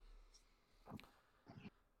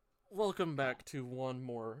Welcome back to one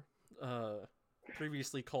more,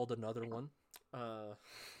 previously called Another One.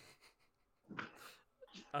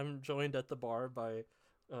 I'm joined at the bar by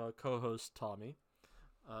co-host Tommy.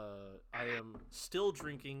 I am still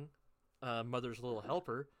drinking Mother's Little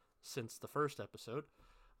Helper since the first episode.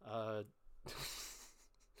 Uh,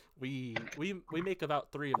 we make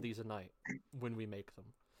about 3 of these a night when we make them.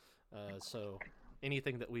 So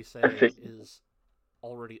anything that we say is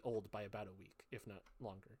already old by about a week, if not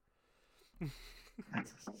longer.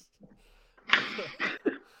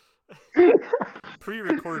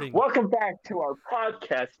 Pre-recording. Welcome back to our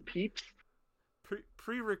podcast, peeps.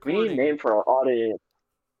 Pre-recording. We need a name for our audience.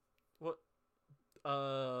 What?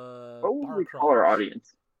 What would we call crawlers. our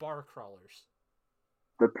audience? Bar crawlers.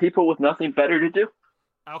 The people with nothing better to do?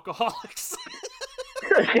 Alcoholics.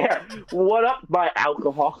 Yeah. What up, my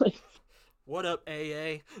alcoholics? What up,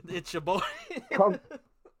 AA? It's your boy. Come.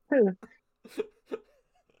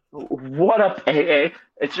 What up, AA?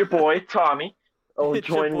 It's your boy, Tommy. Oh, It's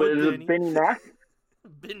your joined boy, with Benny Mac.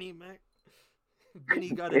 Benny Mac. Benny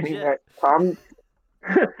got a Benny jet. Mac.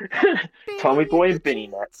 Tommy boy and Benny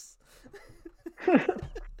Mac.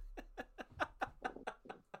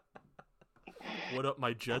 What up,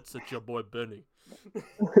 my jets? It's your boy, Benny.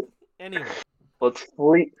 Anyway. What's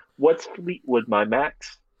Fleetwood, my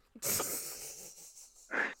Max?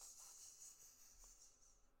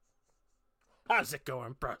 How's it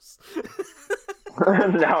going, bros?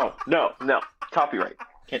 No. Copyright.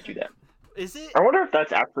 Can't do that. Is it? I wonder if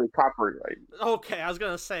that's actually copyright. Okay, I was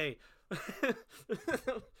gonna say.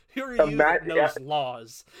 Who are you that knows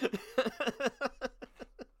laws?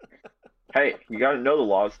 Hey, you gotta know the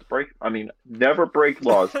laws to break. Never break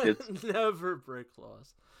laws, kids. Never break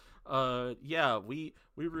laws. Yeah, we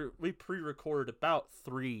pre-record about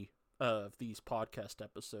 3 of these podcast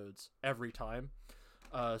episodes every time.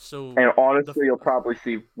 And honestly, you'll probably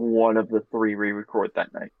see one of the 3 re-record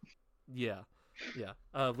that night. Yeah. We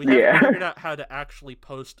haven't figured out how to actually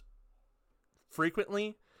post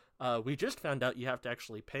frequently. We just found out you have to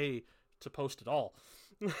actually pay to post it all.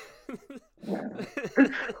 We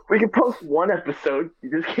can post one episode.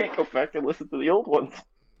 You just can't go back and listen to the old ones.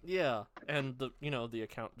 Yeah, and the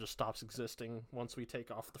account just stops existing once we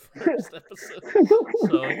take off the first episode.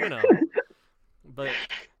 So, but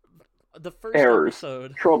the first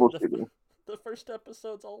episode, troubleshooting. The first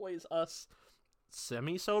episode's always us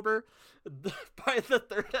semi-sober. By the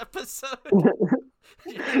 3rd episode,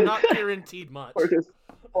 you're not guaranteed much. Or just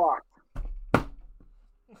fucked.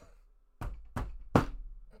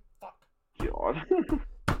 Fuck. God.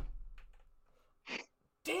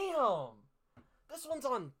 Damn! This one's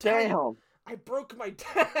on Damn. I broke my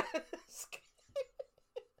desk.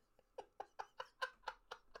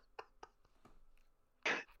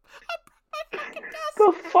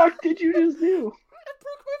 The fuck did you just do? I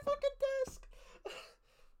broke my fucking desk.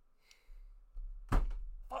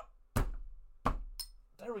 Fuck.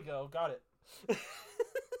 There we go. Got it. This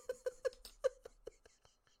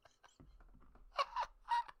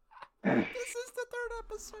is the 3rd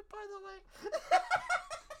episode, by the way.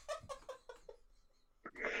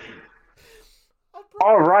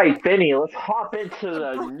 All right, Benny, let's hop into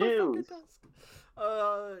the news.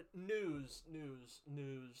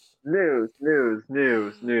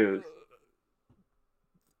 News.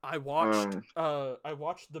 I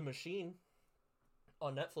watched The Machine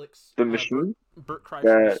on Netflix. The Machine? Bert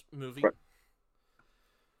Kreischer's movie.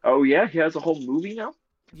 Oh yeah, he has a whole movie now?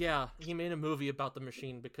 Yeah, he made a movie about The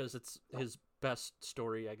Machine because it's his best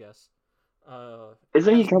story, I guess.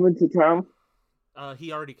 Isn't he coming to town?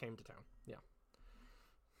 He already came to town. Yeah.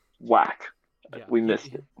 Whack. Yeah, we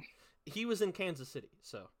missed it. He was in Kansas City,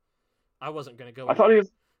 so I wasn't gonna go. I thought he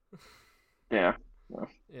was. Yeah. Well,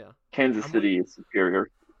 yeah. Kansas City is superior.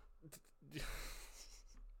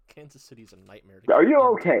 Kansas City's a nightmare. Are you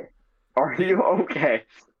okay? Are you okay?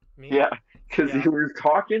 Me? Yeah, because you were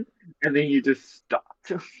talking and then you just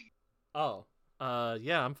stopped. Oh,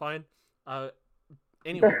 yeah, I'm fine.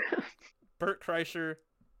 Anyway, Bert Kreischer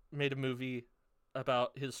made a movie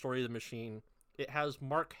about his story of the machine. It has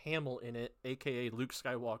Mark Hamill in it, aka Luke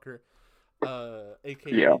Skywalker,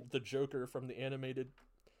 aka the Joker from the animated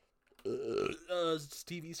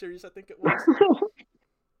TV series, I think it was.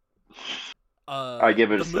 I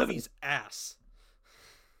give it a 7. The movie's ass.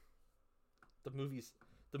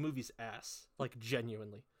 The movie's ass, like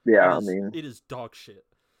genuinely. Yeah, it is dog shit.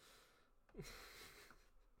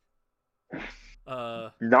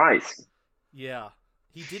 Nice. Yeah,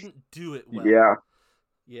 he didn't do it well.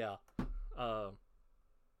 Yeah.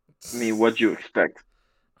 What'd you expect?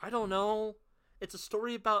 I don't know. It's a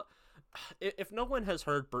story about. If no one has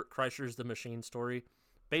heard Bert Kreischer's The Machine story,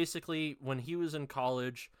 basically when he was in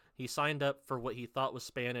college, He signed up for what he thought was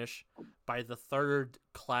Spanish. By the third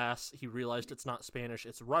class, he realized it's not Spanish,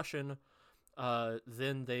 it's Russian.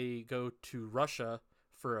 Then they go to Russia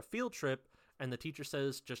for a field trip, and the teacher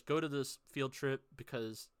says, just go to this field trip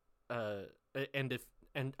because, and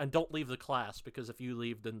don't leave the class, because if you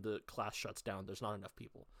leave, then the class shuts down. There's not enough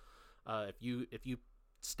people. If you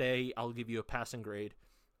stay, I'll give you a passing grade,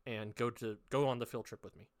 and go on the field trip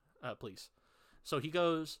with me, please. So he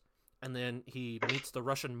goes, and then he meets the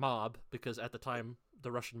Russian mob, because at the time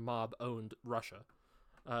the Russian mob owned Russia.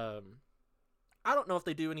 I don't know if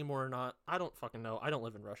they do anymore or not. I don't fucking know. I don't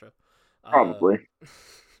live in Russia. Probably.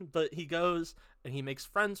 But he goes and he makes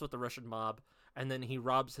friends with the Russian mob, and then he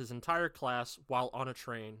robs his entire class while on a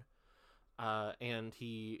train. And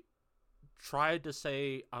he tried to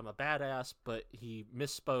say, I'm a badass, but he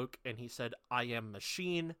misspoke and he said, I am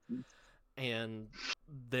machine. And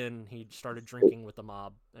then he started drinking with the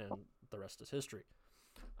mob, and the rest is history.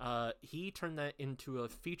 He turned that into a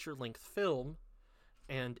feature-length film,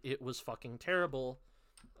 and it was fucking terrible,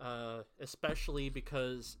 especially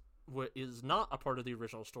because what is not a part of the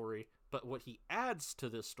original story, but what he adds to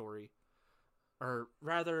this story, or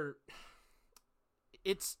rather,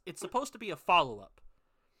 it's supposed to be a follow-up.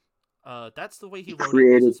 That's the way he wrote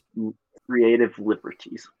it. Creative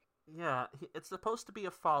liberties. Yeah, it's supposed to be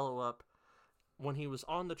a follow-up. When he was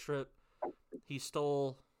on the trip, he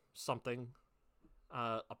stole something,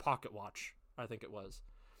 a pocket watch, I think it was,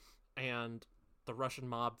 and the Russian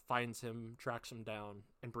mob finds him, tracks him down,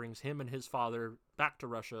 and brings him and his father back to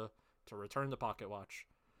Russia to return the pocket watch.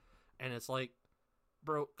 And it's like,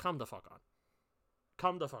 bro, come the fuck on.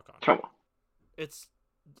 Come the fuck on. Come on. It's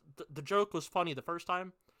the joke was funny the first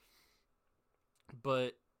time,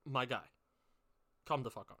 but my guy, come the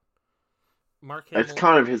fuck on. Mark Hamill. That's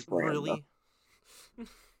kind of his brand. Really?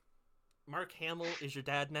 Mark Hamill is your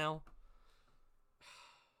dad now?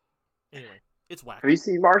 Anyway, it's whack. Have you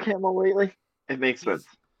seen Mark Hamill lately? It makes sense.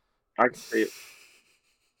 I can see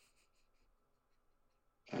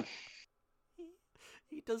it.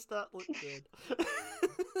 He does not look good.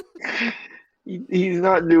 He's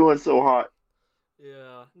not doing so hot.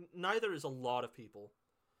 Yeah, neither is a lot of people.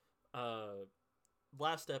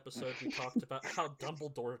 Last episode we talked about how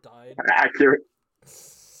Dumbledore died. Accurate.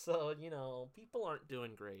 So, people aren't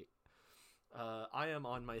doing great. I am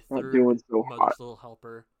on my third Mother's Little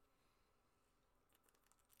Helper.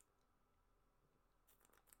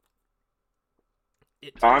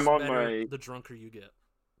 It tastes better the drunker you get.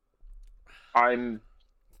 I'm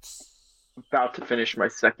about to finish my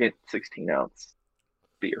second 16-ounce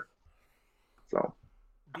beer. So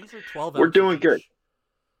these are 12 we're ounces doing each. good.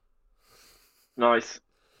 Nice.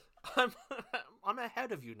 I'm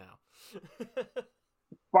ahead of you now.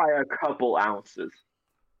 By a couple ounces.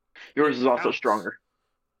 Yours is also stronger.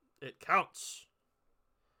 It counts.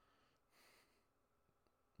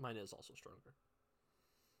 Mine is also stronger.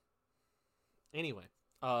 Anyway,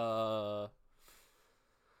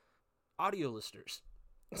 audio listeners.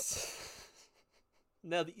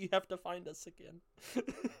 Now that you have to find us again.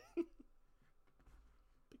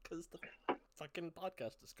 Because the fucking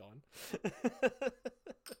podcast is gone.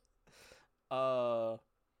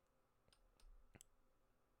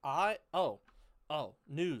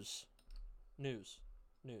 News.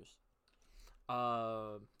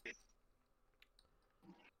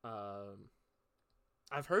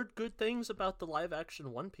 I've heard good things about the live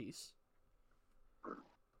action One Piece.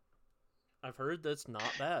 I've heard that's not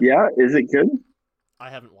bad. Yeah, is it good? I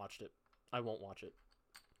haven't watched it. I won't watch it.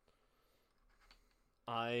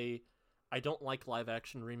 I don't like live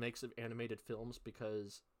action remakes of animated films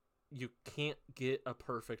because you can't get a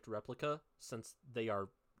perfect replica since they are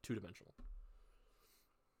two-dimensional.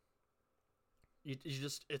 You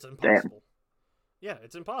just, it's impossible. Damn. Yeah,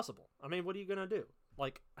 it's impossible. I mean, what are you gonna do?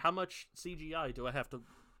 Like, how much CGI do I have to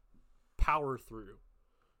power through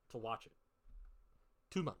to watch it?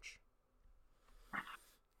 Too much.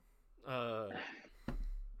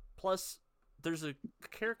 Plus, there's a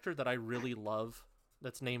character that I really love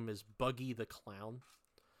that's name is Buggy the Clown,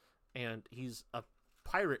 and he's a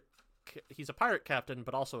pirate captain,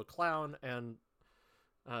 but also a clown, and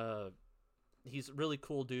he's a really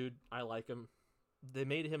cool dude. I like him. They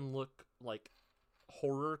made him look like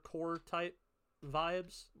horrorcore type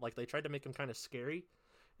vibes. Like, they tried to make him kind of scary.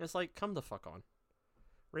 And it's like, come the fuck on.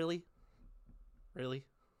 Really?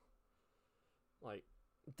 Like,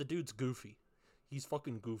 the dude's goofy. He's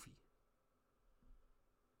fucking goofy.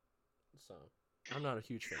 So, I'm not a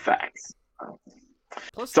huge fan. Facts.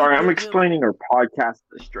 Plus, sorry, I'm explaining our podcast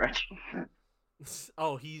to Stretch.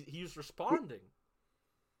 Oh, he's responding.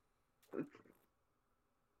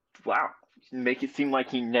 Wow. Make it seem like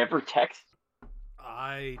he never texts.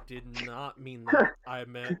 I did not mean that. I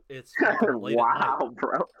meant it's fucking late at night. Wow,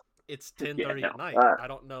 bro. It's 10:30 at night. I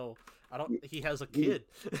don't know. He has a kid.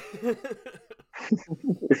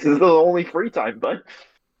 This is the only free time, bud.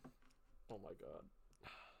 Oh my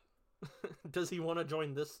god. Does he want to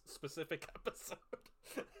join this specific episode?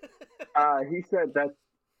 He said that.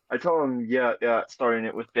 I told him, yeah, starting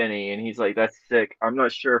it with Benny, and he's like, "That's sick. I'm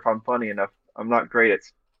not sure if I'm funny enough. I'm not great at.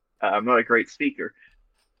 I'm not a great speaker."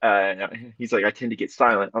 He's like, "I tend to get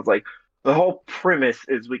silent." I was like, "The whole premise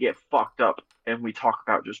is we get fucked up and we talk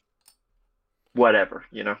about just whatever,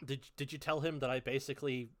 you know." Did you tell him that I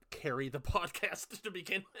basically carry the podcast to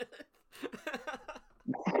begin with?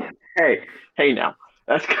 Hey now.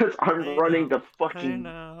 That's because I'm Hey running now. the fucking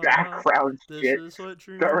Hey background this shit is what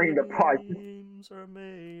during the podcast. dreams are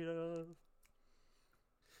made of.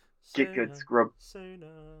 Get good, scrub. Say now.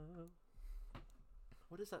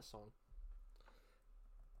 What is that song?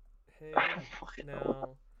 Hey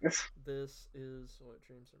now, this is what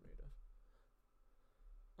dreams are made of.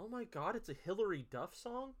 Oh my god, it's a Hilary Duff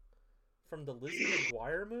song from the Lizzie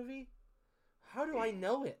McGuire movie? How do I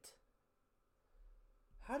know it?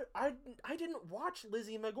 I didn't watch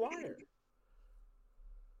Lizzie McGuire.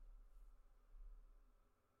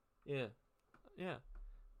 Yeah.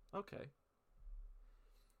 Okay.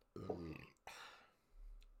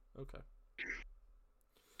 Okay.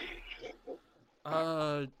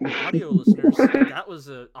 Audio listeners, that was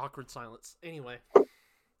an awkward silence. Anyway.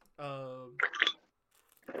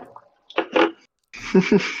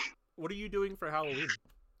 What are you doing for Halloween?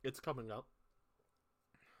 It's coming up.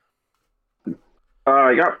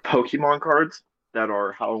 I got Pokemon cards that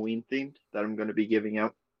are Halloween themed that I'm going to be giving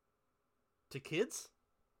out. To kids?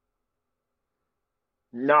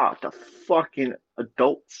 Nah, to fucking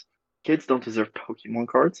adults. Kids don't deserve Pokemon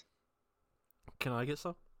cards. Can I get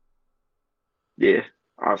some? Yeah,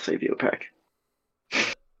 I'll save you a pack.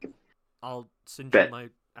 I'll send you my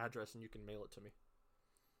address and you can mail it to me.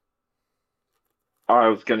 I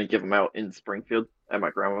was going to give them out in Springfield at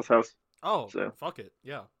my grandma's house. Oh, so fuck it.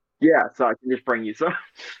 Yeah. Yeah, so I can just bring you some.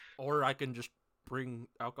 Or I can just bring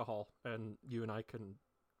alcohol and you and I can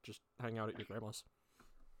just hang out at your grandma's.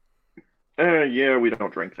 Yeah, we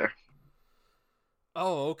don't drink there.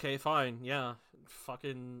 Oh, okay, fine. Yeah.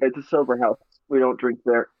 Fucking. It's a sober house. We don't drink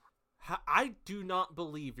there. I do not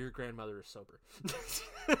believe your grandmother is sober.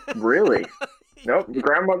 Really? Nope,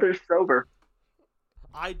 grandmother's sober.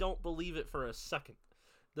 I don't believe it for a second.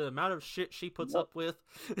 The amount of shit she puts up with.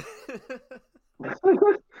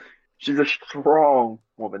 She's a strong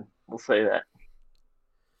woman. We'll say that.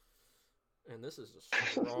 And this is a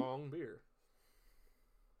strong beer.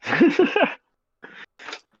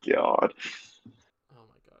 God. Oh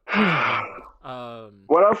my god.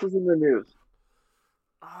 What else is in the news?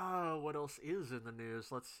 What else is in the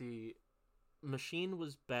news? Let's see. Machine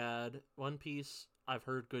was bad. One Piece, I've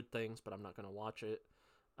heard good things, but I'm not going to watch it.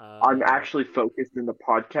 I'm actually focused in the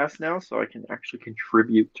podcast now, so I can actually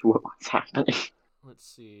contribute to what's happening. Let's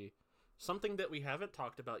see. Something that we haven't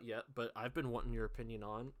talked about yet, but I've been wanting your opinion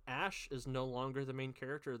on. Ash is no longer the main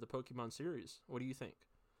character of the Pokemon series. What do you think?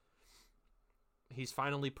 He's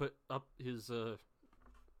finally put up his, I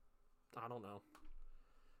don't know,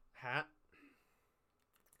 hat.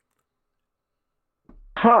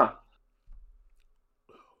 Huh.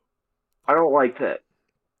 I don't like that.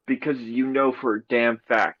 Because you know for a damn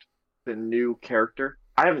fact the new character,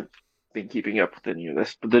 I haven't been keeping up with any of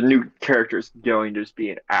this, but the new character is going to just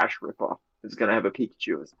be an Ash ripoff. It's going to have a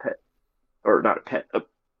Pikachu as a pet. Or not a pet, a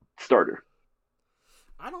starter.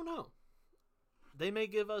 I don't know. They may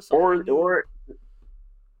give us or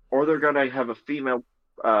they're going to have a female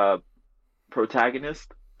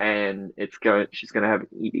protagonist and she's going to have an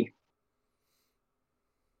Eevee.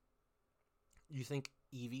 You think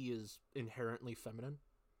Eevee is inherently feminine?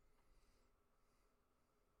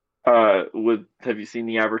 Have you seen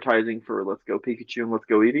the advertising for Let's Go Pikachu and Let's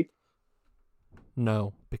Go Eevee?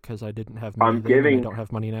 No, because I didn't have money then and I don't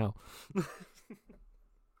have money now.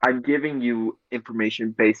 I'm giving you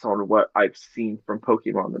information based on what I've seen from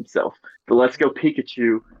Pokemon themselves. The Let's Go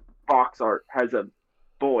Pikachu box art has a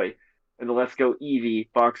boy, and the Let's Go Eevee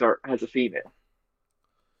box art has a female.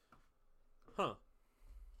 Huh.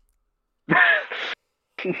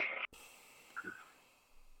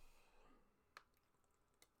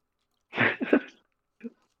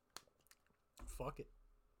 Fuck it.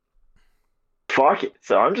 Fuck it.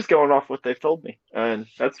 So I'm just going off what they've told me, and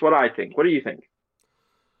that's what I think. What do you think?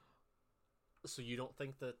 So you don't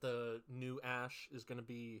think that the new Ash is going to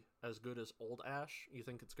be as good as old Ash? You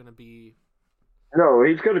think it's going to be... No,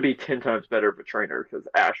 he's going to be 10 times better of a trainer because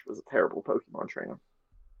Ash was a terrible Pokemon trainer.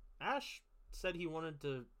 Ash said he wanted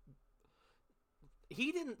to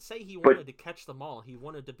he didn't say he But wanted to catch them all. He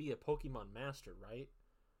wanted to be a Pokemon master, right?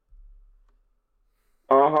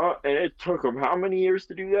 and it took him how many years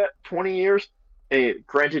to do that? 20 years. And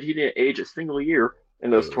granted, he didn't age a single year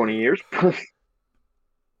in those 20 years.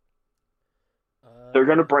 They're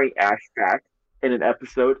gonna Uh, bring Ash back in an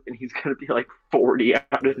episode, and he's gonna be like 40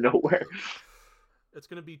 out of nowhere. it's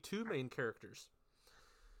gonna be two main characters.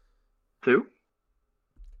 Two?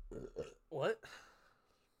 What?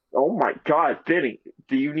 Oh my God, Benny!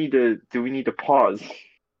 Do we need to pause?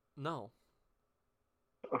 No.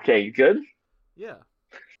 Okay, you good? Yeah,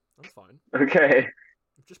 I'm fine. Okay.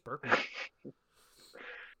 I'm just burping.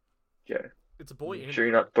 Okay. It's a boy You and sure a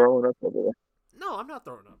you're girl. not throwing up over there? No, I'm not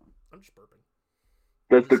throwing up. I'm just burping.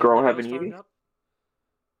 Does Did it the sound girl like I have was an throwing Eevee? up?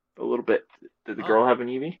 A little bit. Did the girl Oh, have an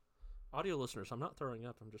Eevee? audio listeners, I'm not throwing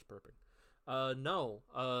up. I'm just burping. No.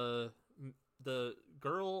 The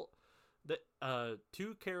girl,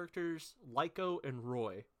 two characters, Lyco and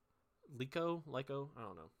Roy. Lyco. I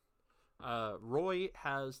don't know. Roy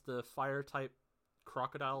has the fire type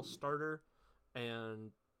crocodile starter,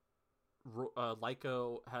 and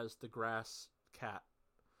Lyco has the grass cat.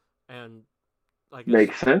 And I guess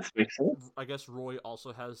Makes sense. Makes sense. Roy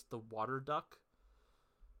also has the water duck.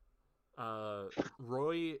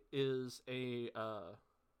 Roy is a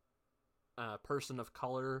person of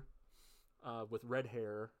color with red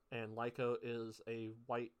hair, and Lyco is a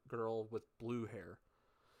white girl with blue hair.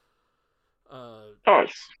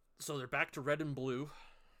 Nice. So they're back to red and blue.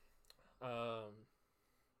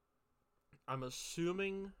 I'm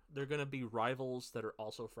assuming they're gonna be rivals that are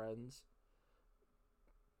also friends.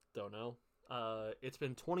 Don't know. It's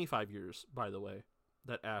been 25 years, by the way,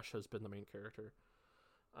 that Ash has been the main character.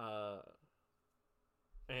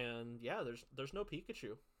 And yeah, there's no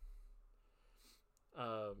Pikachu.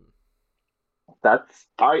 That's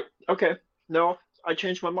I okay. No, I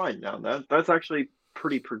changed my mind now. That's actually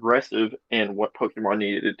pretty progressive in what Pokemon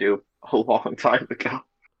needed to do a long time ago.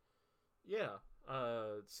 Yeah.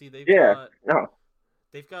 See, Yeah. No.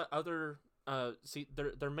 they've got other. See,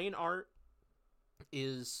 their main art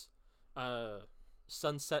is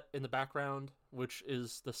sunset in the background, which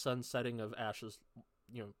is the sun setting of Ash's,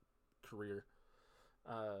 career.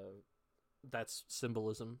 That's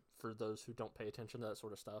symbolism for those who don't pay attention to that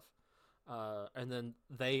sort of stuff. And then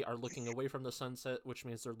they are looking away from the sunset, which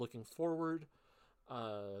means they're looking forward,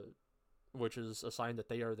 which is a sign that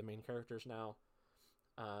they are the main characters now.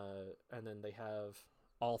 And then they have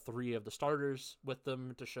all three of the starters with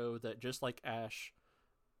them to show that just like Ash,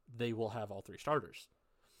 they will have all three starters.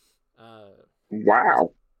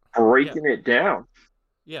 Wow. Yeah, Breaking it down.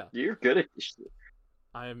 yeah. You're good at this shit.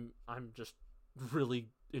 I'm just really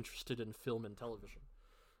interested in film and television.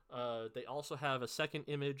 They also have a second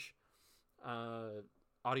image.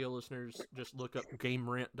 Audio listeners, just look up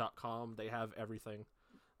GameRant.com. They have everything.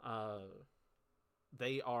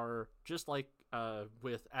 They are just like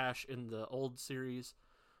with Ash in the old series.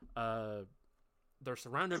 They're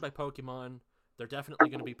surrounded by Pokemon. They're definitely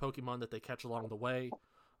going to be Pokemon that they catch along the way.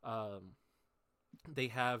 They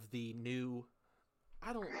have the new.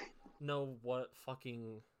 I don't know what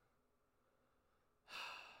fucking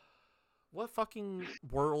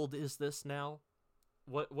world is this now?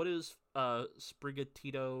 What is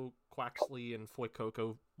Sprigatito, Quaxley, and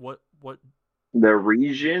Fuecoco? What The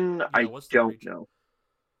region, yeah, I what's the don't region? know.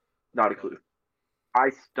 Not a Okay. clue. I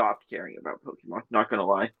stopped caring about Pokemon, not gonna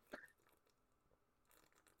lie.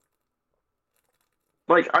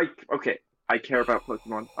 Like okay, I care about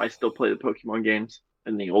Pokemon. I still play the Pokemon games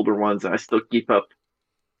and the older ones, and I still keep up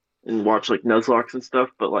and watch like Nuzlocke and stuff,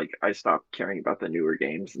 but like I stopped caring about the newer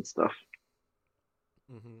games and stuff.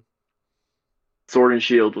 Mm-hmm. Sword and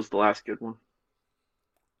Shield was the last good one.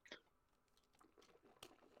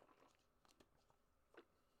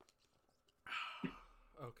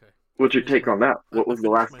 Okay. What's your take on that? What I was the finished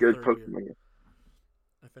last my good third beer. Pokemon game?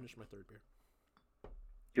 I finished my third beer.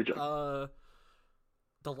 Good job.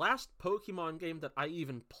 The last Pokemon game that I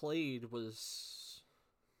even played was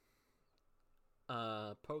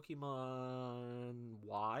Pokemon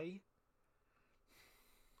Y.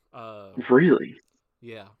 Really?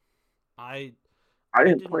 Yeah. I I I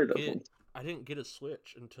didn't play didn't those get ones. I didn't get a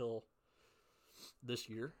Switch until this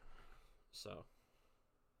year. So,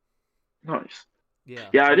 Nice. yeah,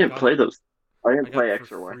 Yeah, I I didn't got it play those. I I didn't got play it for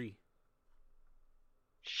X or Y. free.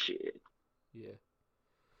 Shit. Yeah.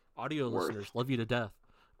 Audio Worth. listeners, love you to death.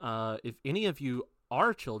 If any of you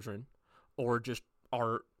are children or just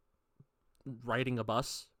are riding a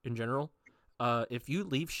bus in general, if you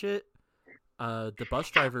leave shit, the bus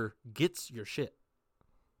driver gets your shit.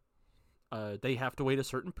 They have to wait a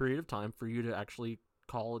certain period of time for you to actually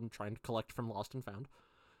call and try and collect from Lost and Found.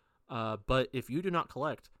 But if you do not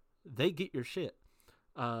collect, they get your shit.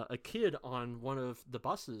 A kid on one of the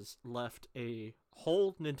buses left a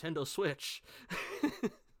whole Nintendo Switch.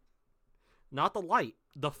 Not the light,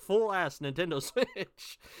 the full ass Nintendo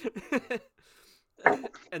Switch.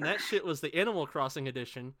 And that shit was the Animal Crossing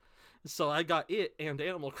edition. So I got it and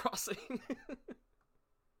Animal Crossing.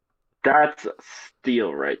 That's a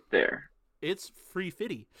steal right there. It's free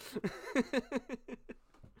fitty.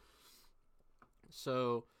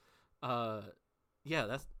 So, yeah,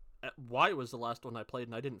 that's why was the last one I played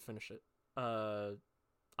and I didn't finish it.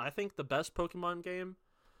 I think the best Pokemon game,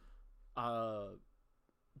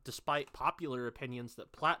 despite popular opinions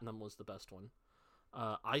that Platinum was the best one,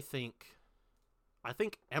 I think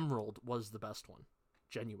Emerald was the best one,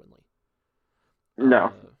 genuinely.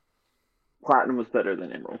 No, Platinum was better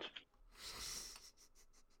than Emerald.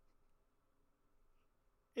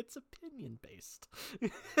 It's opinion based.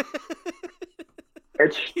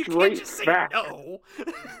 It's You straight can't just say fact. no.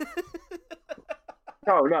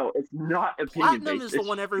 No, it's not opinion based. Platinum is the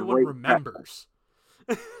one everyone remembers.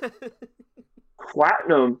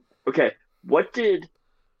 Platinum. Okay, what did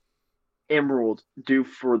Emerald do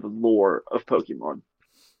for the lore of Pokemon?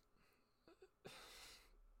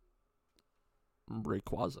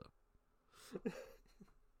 Rayquaza.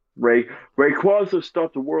 Rayquaza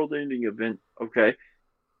stopped the world-ending event. Okay.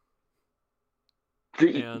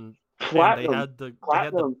 And Platinum. they had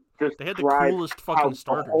the described coolest fucking how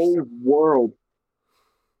starters. The whole world.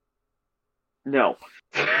 No.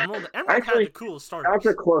 Emerald Actually, had the coolest starters. That's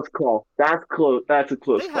a close call. That's close. That's a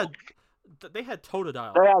close call. They had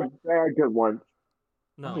Totodile. They had good ones.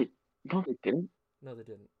 No. No, they didn't. No, they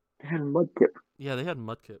didn't. They had Mudkip. Yeah, they had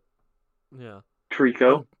Mudkip. Yeah.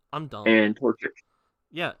 Trico. I'm dumb. And Torchic.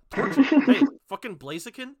 Yeah, Torchic. Hey, fucking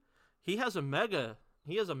Blaziken. He has a mega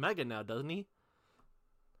now, doesn't he?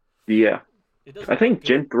 Yeah. I think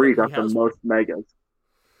Gen 3 got the most megas.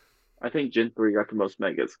 I think Gen 3 got the most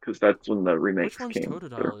megas because that's when the remakes came. Which one's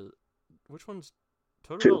Totodile? Which one's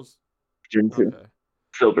Totodile's? Gen 2. Okay.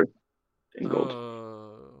 Silver and gold.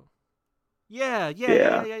 Yeah. And Soul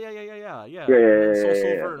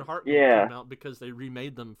Silver and Heart Gold came out because they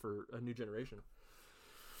remade them for a new generation.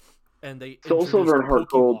 And they Soul Silver and Heart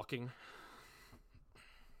Gold. Walking.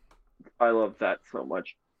 I love that so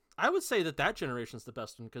much. I would say that generation's the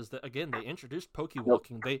best one because again they introduced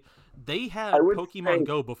Walking. They had Pokemon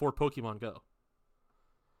Go before Pokemon Go.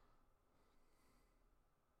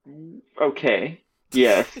 Okay.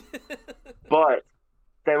 Yes. But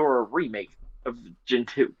they were a remake of Gen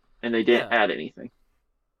 2 and they didn't add anything.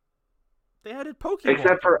 They added Pokemon.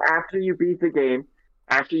 Except for after you beat the game,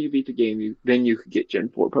 then you could get Gen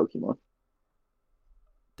 4 Pokemon.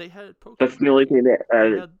 They had Pokemon. That's the only thing that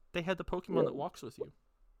added. They had the Pokemon that walks with you.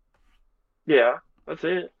 Yeah, that's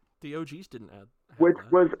it. The OGs didn't add. Which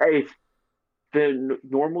was the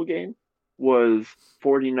normal game was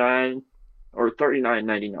 $49 or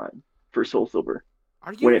 $39.99 for Soul Silver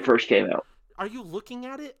when it first came out. Are you looking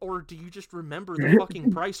at it, or do you just remember the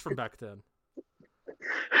fucking price from back then?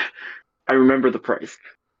 I remember the price.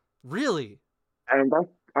 Really? And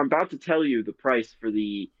I'm about to tell you the price for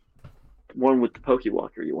the one with the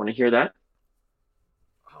Pokewalker. You want to hear that?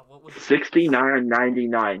 Oh, what was it?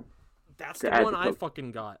 $69.99. That's the one I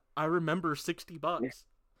fucking got. I remember $60.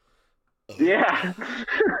 Yeah.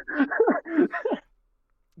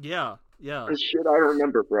 Yeah. The shit I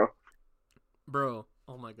remember, bro. Bro,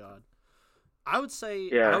 oh my god. I would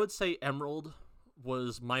say Emerald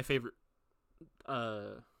was my favorite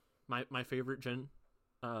my favorite gen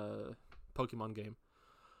Pokemon game.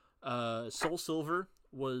 Soul Silver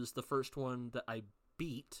was the first one that I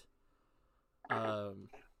beat.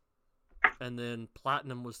 And then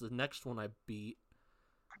Platinum was the next one I beat.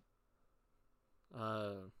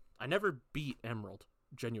 I never beat Emerald,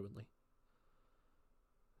 genuinely.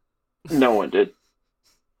 No one did.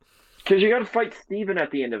 Because you got to fight Steven at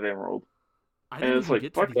the end of Emerald. I didn't even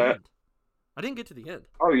get to the end. I didn't get to the end.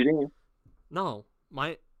 Oh, you didn't? No.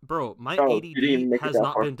 My ADD has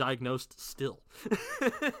not been diagnosed still.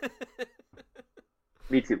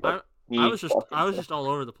 Me too, but I was just all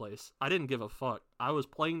over the place. I didn't give a fuck. I was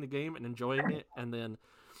playing the game and enjoying it, and then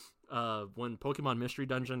when Pokemon Mystery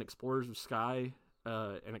Dungeon, Explorers of Sky,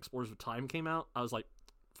 and Explorers of Time came out, I was like,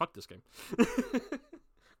 fuck this game.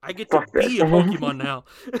 I get to be a Pokemon now.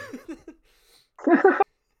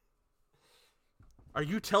 Are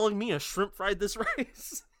you telling me a shrimp fried this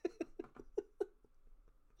rice?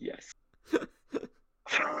 Yes.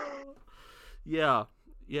 Yeah.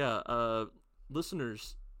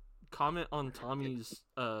 Listeners, comment on Tommy's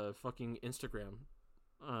fucking Instagram.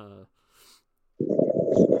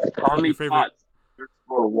 Tommy favorite... Potts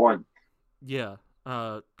 1. Yeah.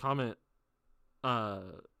 Comment. Uh, I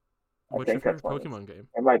what's your think that's favorite one. Of Pokemon game?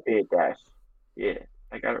 It might be a dash. Yeah,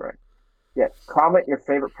 I got it right. Yeah, comment your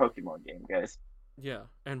favorite Pokemon game, guys. Yeah,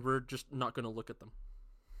 and we're just not gonna look at them.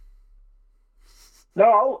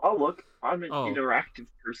 No, I'll look. I'm an Oh, interactive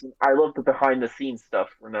person. I love the behind the scenes stuff.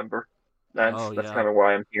 Remember, oh that's yeah, kind of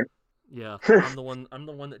why I'm here. yeah. I'm the one. I'm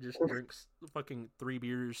the one that just drinks fucking 3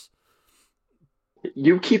 beers.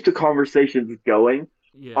 You keep the conversations going.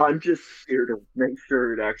 Yeah, I'm just here to make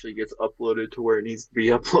sure it actually gets uploaded to where it needs to be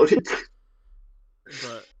uploaded.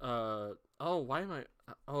 but oh, why am I?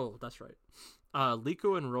 Oh, that's right.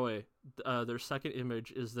 Liko and Roy, their second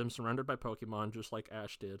image is them surrounded by Pokemon, just like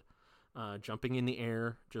Ash did, jumping in the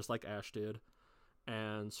air, just like Ash did,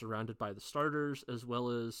 and surrounded by the starters as well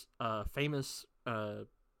as famous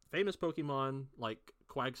Pokemon like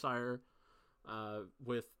Quagsire,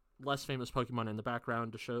 with less famous Pokemon in the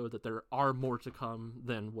background to show that there are more to come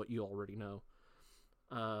than what you already know.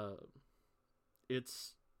 Uh,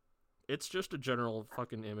 it's it's just a general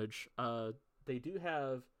fucking image. They do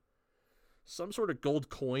have some sort of gold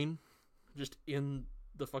coin just in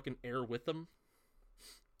the fucking air with them.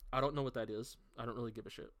 I don't know what that is. I don't really give a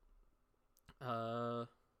shit. Uh,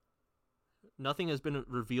 Nothing has been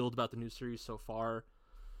revealed about the new series so far.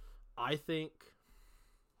 I think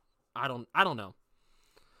I don't know.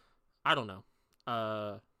 I don't know.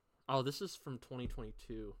 Oh, this is from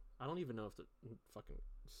 2022. I don't even know if the fucking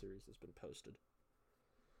series has been posted.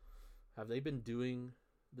 Have they been doing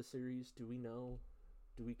the series? Do we know?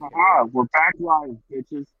 Do we care? We're back live,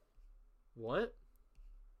 bitches. What?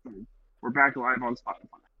 We're back live on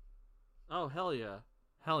Spotify. Oh, hell yeah.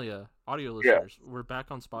 Hell yeah. Audio Yeah. listeners, we're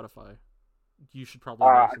back on Spotify. You should probably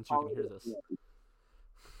know since you can hear this.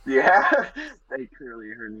 Yeah, they clearly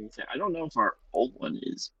heard me say. I don't know if our old one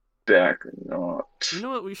is back or not. You know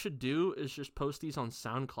what we should do is just post these on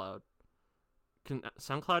SoundCloud. Can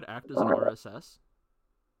SoundCloud act as an Uh, RSS?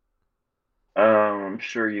 I'm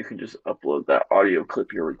sure you can just upload that audio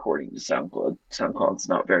clip you're recording to SoundCloud. SoundCloud's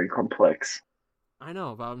not very complex. I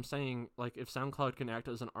know, but I'm saying, like, if SoundCloud can act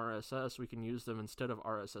as an RSS, we can use them instead of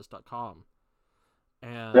RSS.com.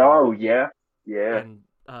 And Oh yeah, yeah. and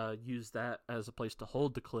use that as a place to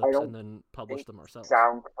hold the I clips don't and then publish think them ourselves.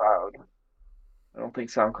 SoundCloud. I don't think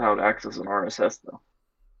SoundCloud acts as an RSS though.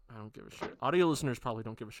 I don't give a shit. Audio listeners probably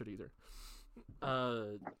don't give a shit either.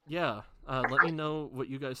 Yeah. Let me know what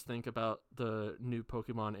you guys think about the new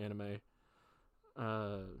Pokemon anime.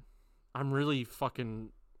 I'm really fucking.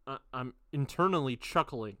 I'm internally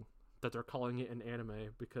chuckling that they're calling it an anime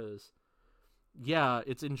because, yeah,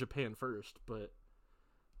 it's in Japan first, but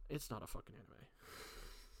it's not a fucking anime.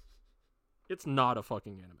 It's not a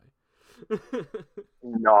fucking anime.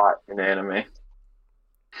 Not an anime.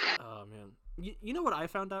 Oh man, you know what I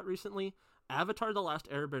found out recently? Avatar: The Last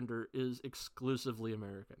Airbender is exclusively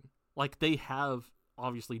American. Like they have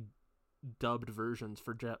obviously dubbed versions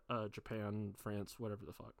for Japan, France, whatever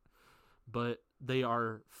the fuck, but they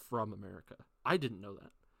are from America. I didn't know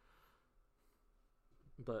that.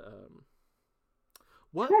 But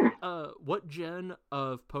what gen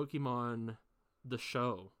of Pokemon the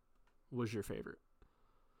show was your favorite,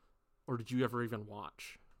 or did you ever even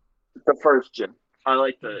watch The first gen. I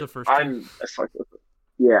like the first gen? I'm a sucker for it.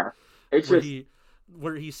 Yeah. It's where just he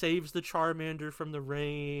where he saves the Charmander from the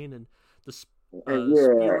rain and the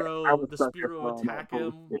yeah. I'm a the sucker Spearow for all that attack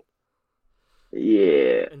him bullshit.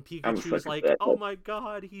 Yeah. and I'm a Pikachu's sucker for like, that. "Oh my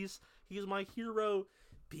god, he's my hero,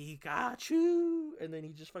 Pikachu!" And then he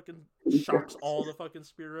just fucking shocks all the fucking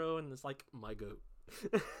Spearow and it's like my goat.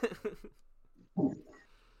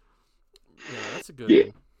 Yeah, that's a good Yeah.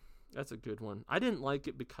 one. That's a good one. I didn't like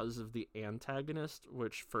it because of the antagonist,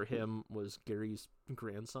 which for him was Gary's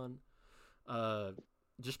grandson. Uh,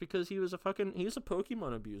 just because he was a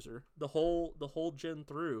Pokemon abuser. The whole gen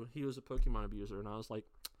through, he was a Pokemon abuser, and I was like,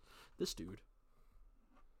 this dude,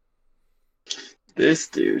 This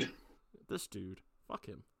dude. fuck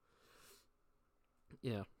him.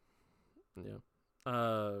 Yeah, yeah.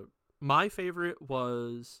 My favorite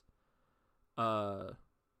was, uh,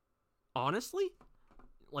 honestly,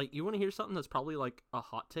 like you want to hear something that's probably like a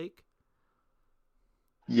hot take?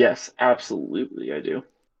 Yes, absolutely I do.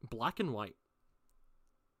 Black and White.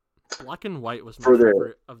 Black and White was my For the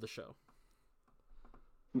favorite of the show.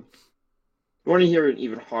 want to hear an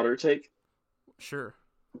even hotter take? Sure.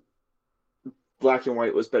 Black and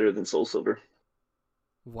White was better than Soul Silver.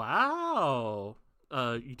 Wow.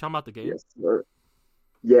 You talking about the game? Yes, sir.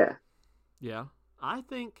 Yeah. Yeah. I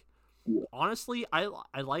think Yeah. honestly, I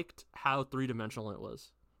liked how three-dimensional it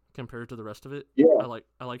was compared to the rest of it. Yeah.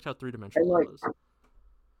 I liked how And three-dimensional it like was.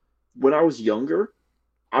 when I was younger,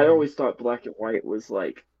 I Mm-hmm. always thought Black and White was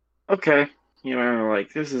like, okay,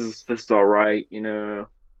 like this is all right.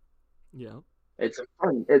 Yeah. It's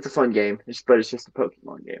a fun game. But it's just a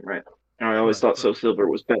Pokemon game, right? And I always Right. thought Right. Soul Silver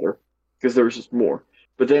was better because there was just more.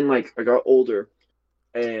 But then like I got older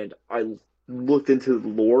and I looked into the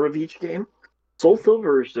lore of each game. Soul Yeah.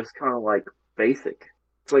 Silver is just kind of like basic.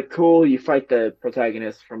 It's like cool, you fight the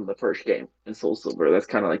protagonist from the first game in Soul Silver. That's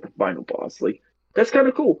kind of like the final boss. Like that's kind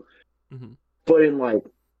of cool. Hmm. But in like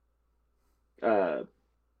uh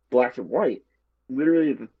Black and White,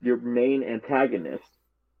 literally your main antagonist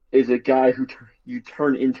is a guy who you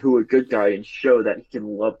turn into a good guy and show that he can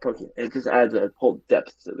love Pokemon. It just adds a whole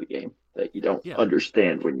depth to the game that you don't Yeah.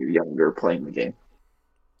 understand when you're younger playing the game,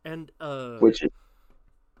 And which is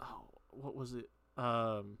oh, what was it?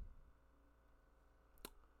 Um,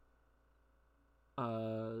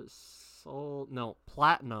 Soul, no,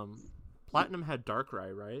 Platinum. Platinum had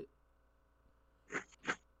Darkrai, right?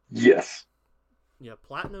 yes, Yeah,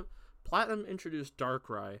 Platinum. Platinum introduced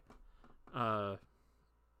Darkrai. Uh,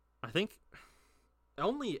 I think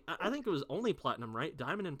I think it was only Platinum, right?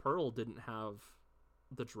 Diamond and Pearl didn't have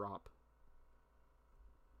the drop.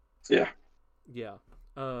 yeah. Yeah.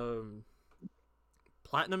 Um,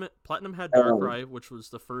 Platinum had Um, Darkrai, which was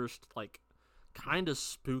the first like kind of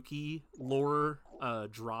spooky lore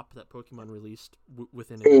drop that Pokemon released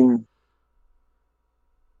within a game. and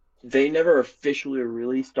they never officially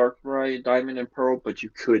released Darkrai, Diamond, and Pearl, but you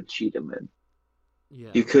could cheat them in.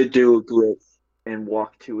 You Yeah. could do a glitch and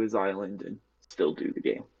walk to his island and still do the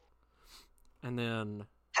game. And then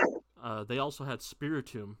they also had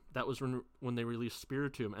Spiritomb. That was when they released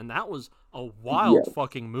Spiritomb, and that was a wild Yeah.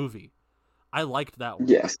 fucking movie. I liked that one.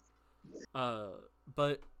 Yes. Uh,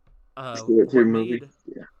 but Spirited what movie. made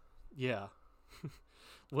Yeah. yeah,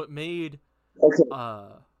 what made Okay.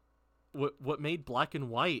 uh what made Black and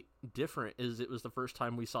White different is it was the first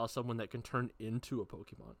time we saw someone that can turn into a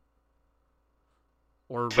Pokemon,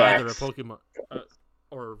 or rather a Facts. Pokemon,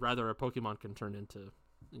 or rather a Pokemon can turn into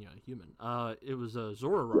a human. It was a Yeah.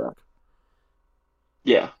 Zoroark.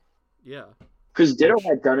 Yeah. Yeah, Because Ditto which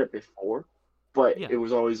had done it before, but yeah, it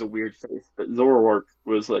was always a weird face. But Zoroark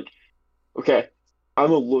was like, okay, I'm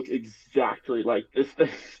gonna look exactly like this thing.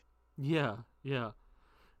 yeah,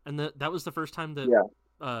 and that was the first time that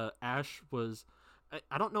Yeah. Ash was.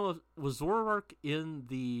 I don't know if was Zoroark in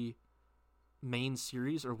the main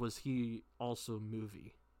series or was he also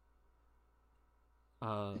movie.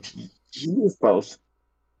 He was both.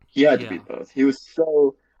 He had to be Yeah, both. He was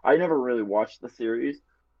so. I never really watched the series,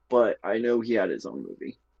 but I know he had his own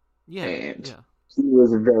movie, yeah, and yeah, he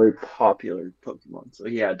was a very popular Pokemon, so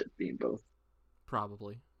he had to be in both.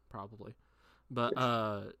 probably, probably. But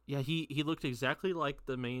yeah, he looked exactly like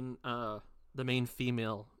the main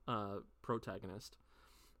female protagonist.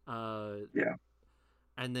 Uh, Yeah.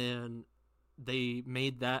 and then they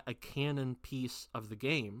made that a canon piece of the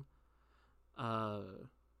game,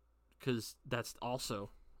 because that's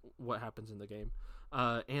also what happens in the game.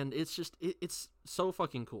 And it's just it's so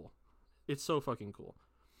fucking cool. It's so fucking cool.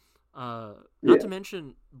 Not Yeah. to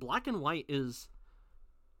mention, Black and White is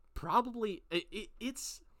probably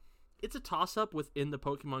it's a toss up within the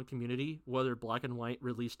Pokemon community whether Black and White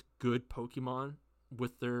released good Pokemon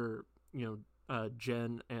with their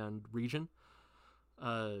gen and region.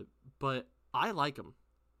 But I like them.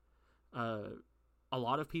 Uh, a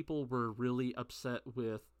lot of people were really upset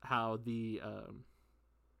with how the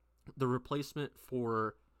replacement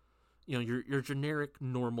for your generic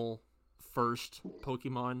normal first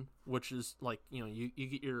Pokemon, which is like you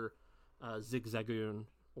get your Zigzagoon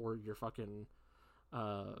or your fucking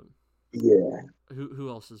uh Yeah. who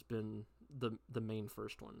else has been the main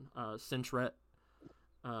first one? Sentret,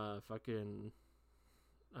 fucking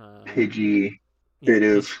uh Pidgey, yeah,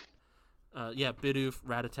 Bidoof, yeah, Bidoof,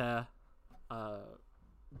 Rattata. Uh,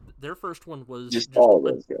 their first one was just just all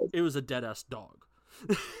a those guys. it was a dead ass dog.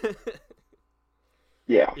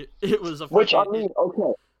 Yeah. It was a Which I fucking mean,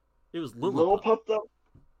 okay, it was Little Lillipup. Pup though.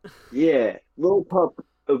 Yeah, Little Pup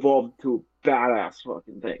evolved to a badass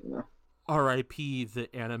fucking thing though. R.I.P.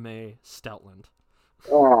 the anime Stoutland.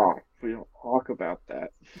 Oh, we don't talk about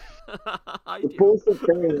that. I The do. bullshit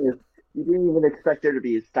thing is, you didn't even expect there to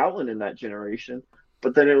be a Stoutland in that generation,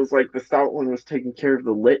 but then it was like the Stoutland was taking care of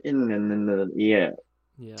the Litten, and then yeah,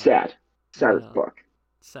 Yeah, sad, sad as yeah, fuck,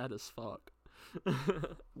 sad as fuck.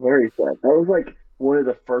 very sad. That was like one of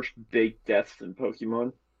the first big deaths in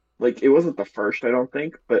Pokemon. Like it wasn't the first, I don't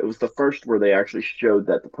think, but it was the first where they actually showed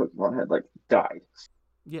that the Pokemon had like died.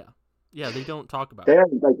 Yeah, yeah, they don't talk about They it.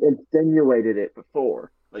 had like insinuated it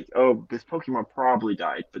before, like, oh, this Pokemon probably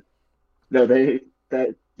died, but no,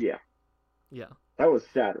 that yeah, Yeah, that was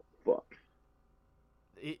sad as fuck.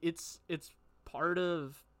 it's part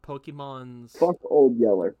of Pokemon's. Fuck Old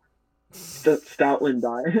Yeller. Stoutland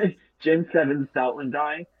dying. Gen 7 Stoutland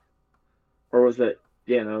dying. Or was it?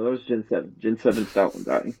 Yeah, no, that was Gen 7. Gen 7 Stoutland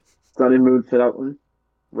dying. Sun and Moon Stoutland,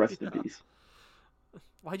 rest in Yeah. peace.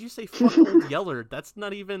 Why'd you say fuck Old Yeller? That's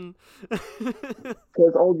not even.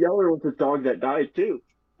 Because Old Yeller was a dog that died too.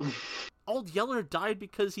 Old Yeller died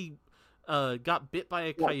because he got bit by a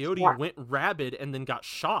Yeah, coyote, yeah. went rabid, and then got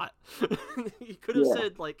shot. You could have Yeah.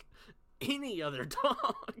 said, like, any other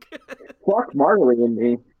dog. Fuck Marley and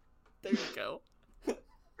me. There you go.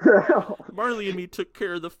 Marley and me took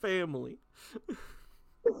care of the family.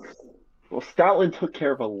 Well, Stoutland took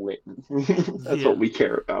care of a Litten. That's what Yeah. we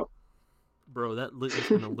care about. Bro, that Litten's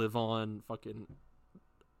gonna live on fucking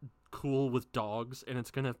cool with dogs, and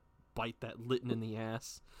it's gonna bite that Litten in the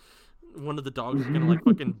ass. One of the dogs is gonna, like,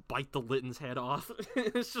 fucking bite the Litten's head off.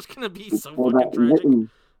 It's just gonna be so Well, fucking that tragic. Litten,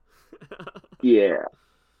 yeah.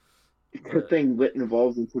 Good But, thing Litten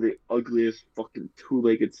evolves into the ugliest fucking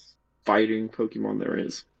two-legged fighting Pokemon there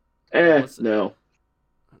is. what's it? No.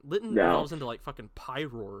 Litten No. evolves into, like, fucking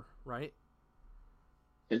Pyroar, right?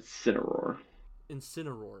 Incineroar.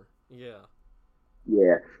 Incineroar. Yeah.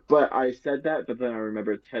 Yeah. But I said that, but then I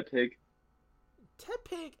remembered Tepig.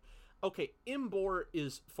 Tepig. Okay, Imbor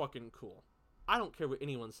is fucking cool. I don't care what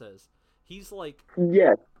anyone says. He's like.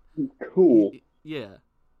 Yes, he's cool. Yeah.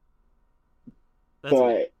 That's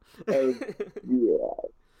But, it. yeah.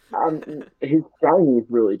 His shiny is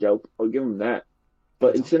really dope. I'll give him that.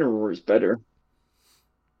 But Yeah. Incineroar is better.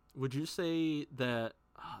 Would you say that?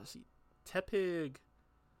 See, Tepig.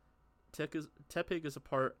 Tepig is a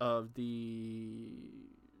part of the.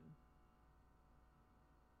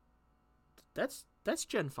 That's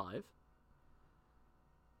Gen 5.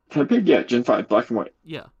 Tepig, yeah, Gen 5, black and white.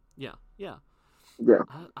 Yeah. Yeah. Yeah.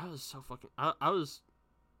 I was so fucking. I was.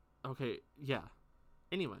 Okay. Yeah.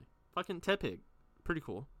 Anyway, fucking Tepig, pretty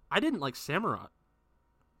cool. I didn't like Samurott.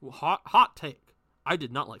 Hot take. I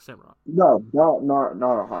did not like Samurott. No,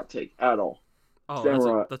 not a hot take at all. Oh,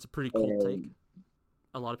 Samurai, that's a pretty cool take.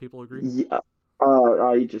 A lot of people agree. yeah,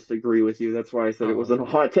 I just agree with you. That's why I said it Oh, wasn't a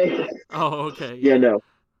okay. hot take. Oh, okay. Yeah, Yeah. no.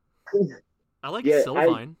 I liked Yeah,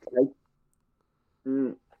 Sylvine.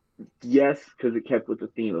 mm, yes, because it kept with the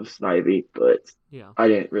theme of Snivy, but Yeah. I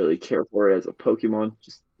didn't really care for it as a Pokemon,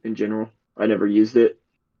 just in general. I never used it.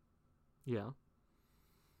 Yeah.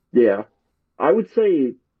 Yeah, I would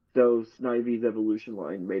say though Snivy's evolution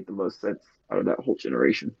line made the most sense out of that whole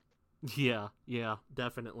generation. Yeah. Yeah.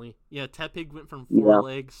 Definitely. Yeah. Tepig went from four Yeah,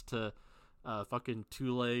 legs to fucking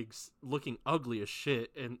 2 legs, looking ugly as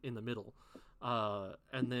shit in the middle. And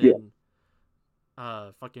yeah,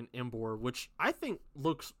 then fucking Embor, which I think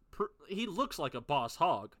he looks like a boss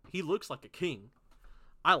hog. He looks like a king.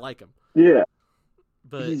 I like him, yeah.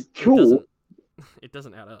 but He's it cool.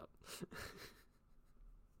 doesn't add up.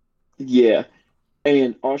 Yeah,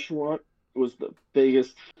 and Oshawott was the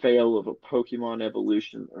biggest fail of a Pokemon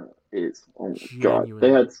evolution is. Oh my God, they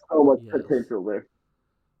Genuinely, had so much yes, potential there.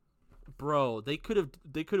 bro. They could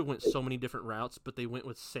have went so many different routes, but they went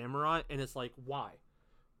with Samurai, and it's like, why?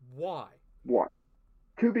 What?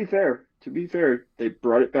 To be fair, they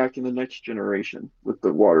brought it back in the next generation with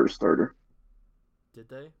the water starter. Did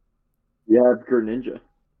they? Yeah, Greninja,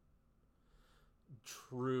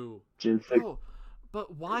 True, Gen 6. bro.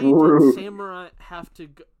 But why did True. Samurai have to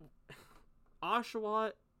go?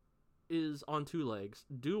 Oshawott is on 2 legs.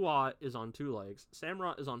 Duat is on 2 legs.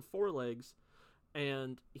 Samurott is on 4 legs,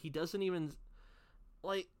 and he doesn't even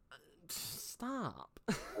like. Stop.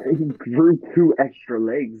 He grew 2 extra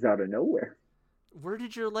legs out of nowhere. Where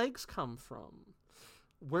did your legs come from?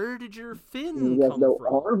 Where did your fin He has come no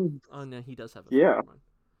from? arms. Oh no, he does have a fin. Yeah. Never mind.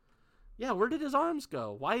 Yeah, where did his arms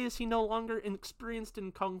go? Why is he no longer experienced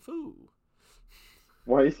in kung fu?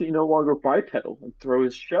 Why is he no longer bipedal and throw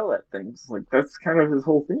his shell at things? Like that's kind of his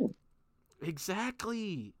whole thing.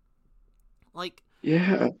 Exactly. Like,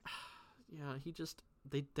 Yeah. yeah,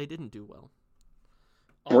 they didn't do well.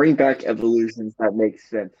 Bring Although, back evolutions that make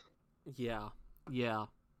sense. yeah, yeah.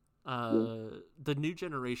 Yeah. The new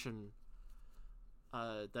generation.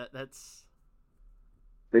 That's.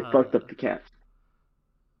 They fucked Uh, up the cat.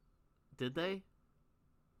 did they?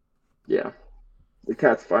 Yeah. The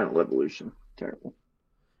cat's final evolution. Terrible.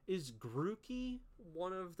 Is Grookey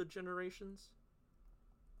one of the generations?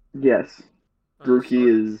 Yes. Grookey Starter?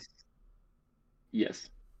 is yes.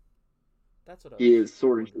 That's what I He was is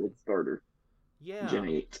Sword and wondering. Shield starter. Gen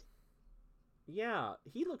Yeah, 8. yeah,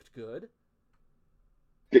 he looked good.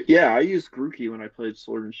 But yeah, I used Grookey when I played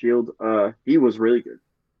Sword and Shield. He was really good.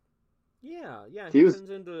 Yeah, yeah, He he was, turns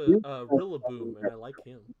he into was Rillaboom, and I like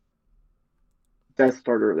him. best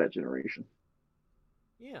starter of that generation.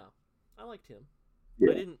 Yeah, I liked him.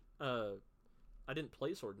 I Yeah, didn't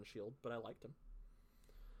play Sword and Shield, but I liked him.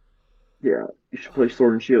 yeah. You should play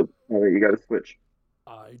Sword and Shield. Oh, you got to Switch.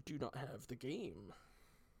 I do not have the game.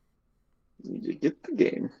 You get the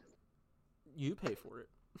game. You pay for it.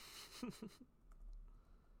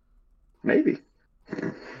 Maybe.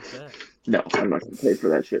 Bet. No, I'm not gonna pay for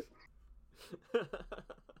that shit.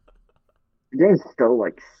 The game's still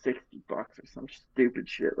like $60 or some stupid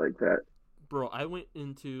shit like that. Bro, I went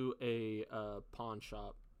into a pawn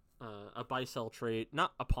shop, a buy sell trade,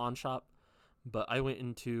 not a pawn shop, but I went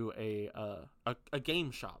into a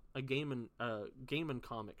game shop, a game and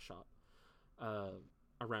comic shop,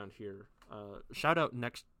 around here. Shout out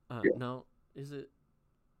next. Yeah. No, is it?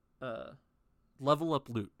 Level Up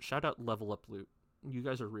Loot. Shout out Level Up Loot. You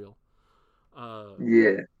guys are real. Uh,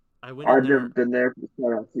 Yeah. I went in I've never there. been there, but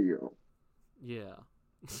shout out to you. Yeah.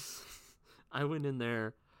 I went in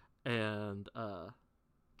there and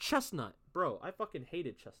Chestnut. Bro, I fucking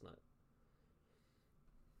hated Chestnut.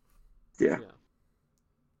 Yeah. Yeah.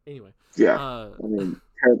 Anyway. Yeah. Uh I mean,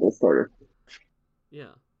 terrible starter. yeah.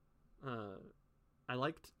 I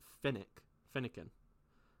liked Finnegan.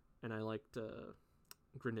 And I liked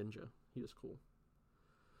Greninja. He was cool.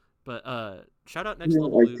 But shout out Next Yeah,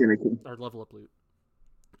 Level like Loot Finnegan. or Level Up Loot.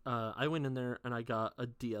 I went in there and I got a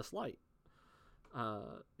DS Lite.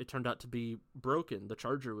 It turned out to be broken. The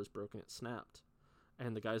charger was broken. It snapped.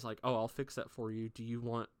 And the guy's like, "Oh, I'll fix that for you. Do you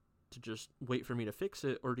want to just wait for me to fix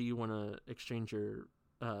it, or do you want to exchange your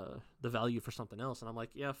the value for something else?" And I'm like,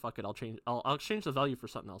 "Yeah, fuck it. I'll exchange the value for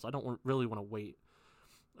something else. I don't really want to wait."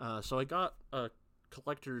 So I got a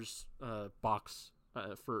collector's box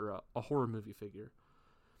for a horror movie figure,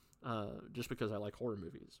 just because I like horror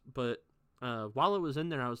movies. But while I was in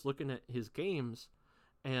there, I was looking at his games,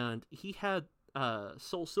 and he had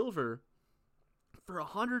Soul Silver for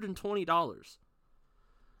 $120.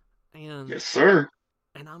 And Yes, sir.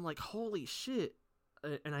 and I'm like, holy shit.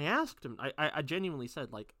 And I asked him, I genuinely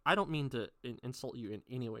said, like, I don't mean to insult you in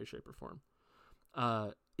any way, shape, or form.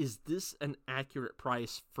 Is this an accurate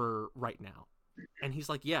price for right now? And he's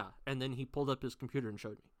like, yeah. And then he pulled up his computer and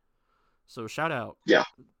showed me. So shout out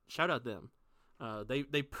them.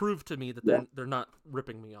 They proved to me that Yeah. they're not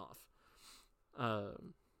ripping me off.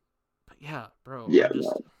 But yeah, bro, Yeah. I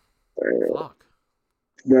just fuck.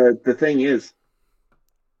 The thing is,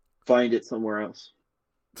 find it somewhere else.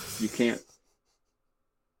 You can't.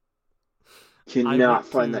 Cannot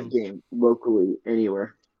find that game locally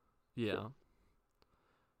anywhere. Yeah.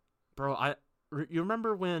 Bro, you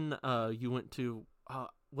remember when you went to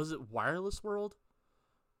was it Wireless World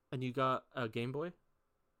and you got a Game Boy?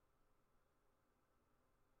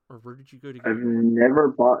 Or where did you go to get I've it? never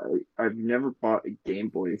bought a Game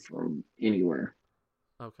Boy from anywhere.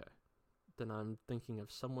 Okay. Then I'm thinking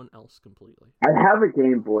of someone else completely. I have a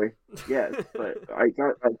Game Boy, yes, but I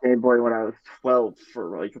got a Game Boy when I was 12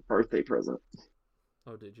 for like a birthday present.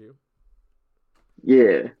 Oh, did you?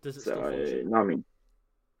 Yeah. Does it So still function? I mean,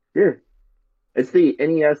 yeah. It's the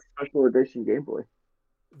NES Special Edition Game Boy.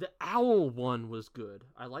 The Owl one was good.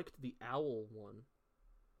 I liked the Owl one.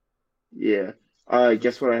 Yeah.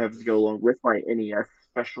 Guess what I have to go along with my NES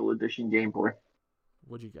Special Edition Game Boy?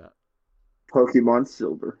 What'd you got? Pokemon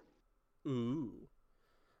Silver. Ooh.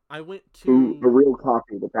 I went Ooh, a to real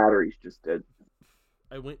copy. The battery's just dead.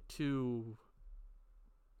 I went to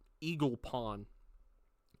Eagle Pawn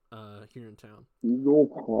here in town. Eagle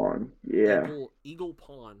Pawn. Yeah. Eagle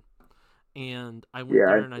Pawn. And I went Yeah.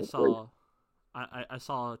 there and I saw I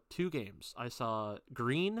saw two games. I saw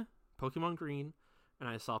Pokemon Green, and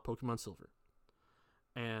I saw Pokemon Silver.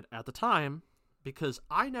 And at the time, because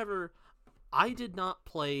I did not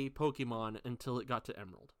play Pokemon until it got to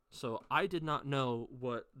Emerald. So I did not know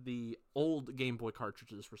what the old Game Boy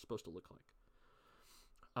cartridges were supposed to look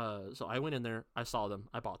like. So I went in there, I saw them,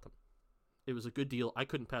 I bought them. It was a good deal. I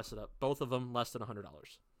couldn't pass it up. Both of them less than $100.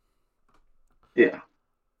 Yeah.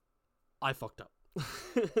 I fucked up.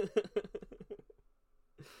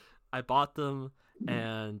 I bought them,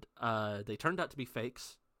 and they turned out to be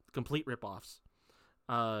fakes, complete ripoffs.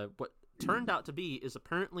 What turned out to be is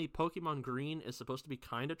apparently Pokemon Green is supposed to be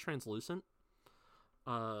kind of translucent,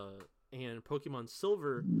 and Pokemon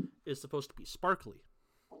Silver is supposed to be sparkly.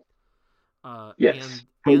 Yes.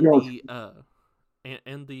 And Pokemon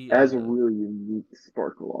the has a really unique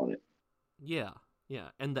sparkle on it. yeah,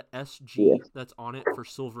 and the SG Yeah. that's on it for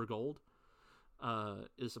Silver Gold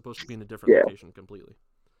is supposed to be in a different Yeah. location completely.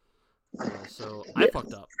 So I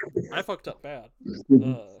fucked up. I fucked up bad.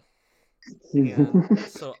 And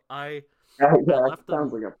so I left them.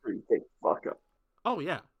 Sounds like a pretty big fuck up. Oh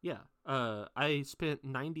yeah. I spent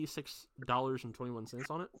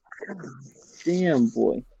 $96.21 on it. Damn,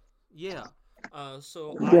 boy. Yeah,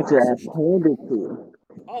 So You I get your was. ass handed to you.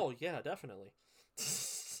 Oh yeah, definitely.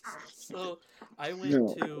 So I went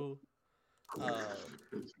No. to. Uh,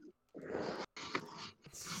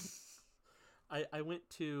 I went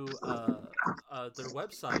to their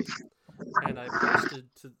website and I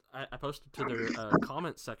posted to their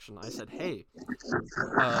comment section. I said, "Hey,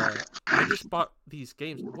 I just bought these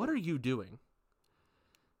games. What are you doing?"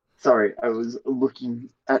 Sorry, I was looking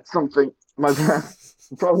at something. My bad.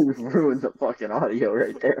 Probably just ruined the fucking audio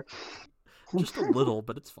right there. Just a little,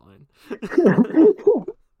 but it's fine.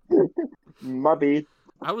 My bad.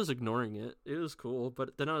 I was ignoring it. It was cool,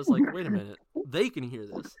 but then I was like, "Wait a minute, they can hear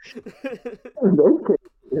this."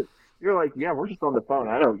 You're like, yeah, we're just on the phone.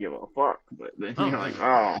 I don't give a fuck. But then Oh you're yeah,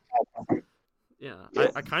 like, oh. yeah.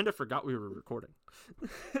 I kind of forgot we were recording.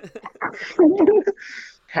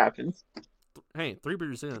 Happens. Hey, 3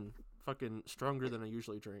 beers in, fucking stronger than I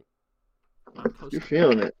usually drink. I'm You're coasting.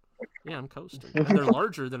 feeling it. Yeah, I'm coasting, and they're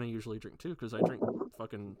larger than I usually drink too, because I drink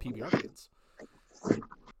fucking PBR cans.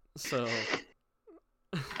 So,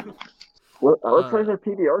 What uh, size are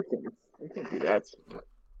PBR cans? I can't do that.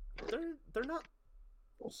 they're not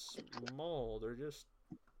small. They're just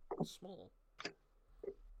small.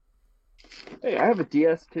 Hey, I have a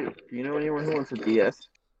DS too. Do you know anyone who wants a DS?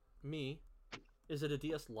 Me, is it a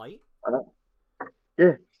DS Lite? Uh,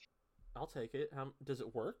 yeah, I'll take it. How does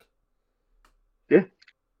it work? yeah,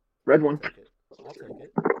 red I'll one. take it. I'll take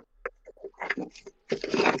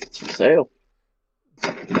it. Sale.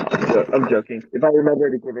 I'm joking. If I remember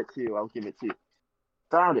to give it to you, I'll give it to you.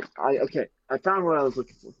 Found it. I found what I was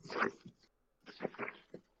looking for.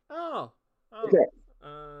 Oh, oh. Okay.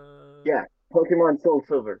 Yeah. Pokemon Soul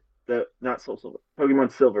Silver. The not Soul Silver.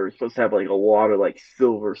 Pokemon Silver is supposed to have like a lot of like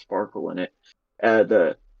silver sparkle in it.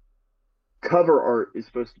 The cover art is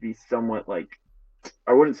supposed to be somewhat like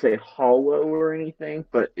I wouldn't say hollow or anything,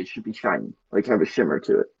 but it should be shiny, like have a shimmer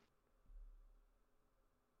to it.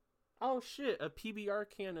 Oh shit! A PBR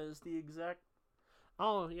can is the exact.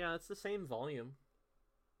 Oh yeah, it's the same volume,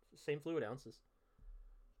 same fluid ounces.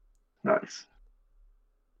 Nice.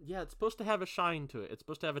 Yeah, it's supposed to have a shine to it. It's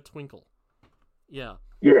supposed to have a twinkle. Yeah.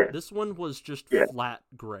 Yeah. This one was just Yeah. flat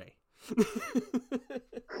gray.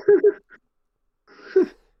 Yeah.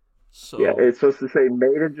 So It's supposed to say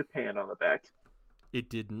 "Made in Japan" on the back. it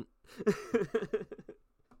didn't.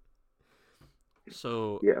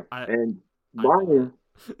 So Yeah. And I bought mine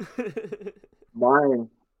it. mine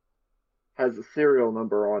has a serial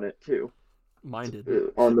number on it too. Mine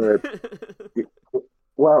didn't. On the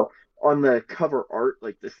well, on the cover art,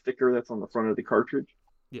 like the sticker that's on the front of the cartridge,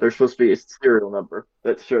 Yeah. there's supposed to be a serial number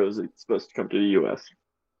that shows it's supposed to come to the US.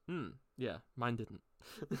 Yeah, mine didn't.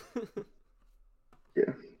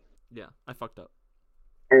 Yeah. Yeah, I fucked up.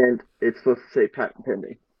 And it's supposed to say patent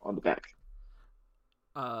pending on the back.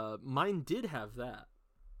 Mine did have that.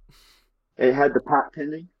 It had the patent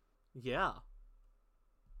pending. Yeah.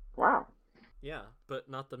 Wow. Yeah, but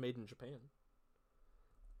not the made in Japan.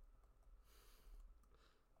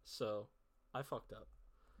 So, I fucked up.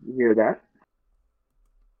 You hear that?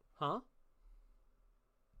 Huh?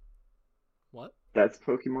 What? That's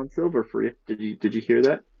Pokemon Silver for you. Did you hear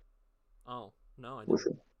that? Oh, no, I didn't.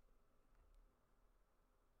 Listen.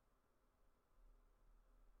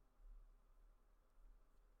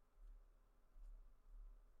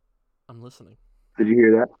 I'm listening. Did you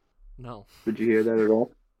hear that? No. Did you hear that at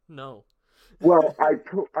all? No. Well, I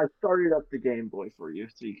started up the Game Boy for you,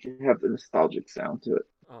 so you can have the nostalgic sound to it.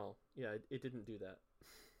 Oh, yeah, it didn't do that.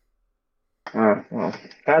 Well,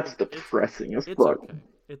 that's It's depressing as it's fuck. okay.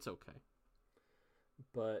 It's okay.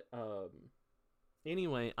 But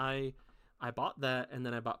anyway, I bought that and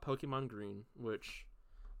then I bought Pokemon Green, which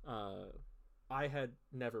I had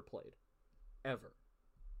never played ever.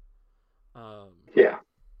 Yeah,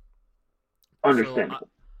 So understandable.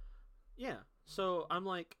 yeah, so I'm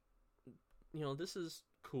like, this is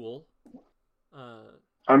cool. I'm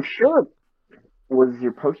But sure. Was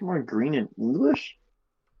your Pokemon Green in English?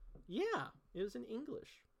 yeah, it was in English.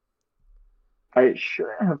 I should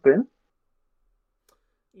have been,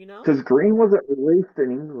 You know, because Green wasn't released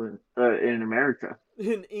in England, in America,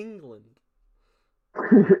 in England,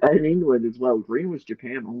 in England as well. Green was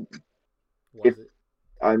Japan only. If was it?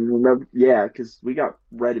 I remember, yeah, because we got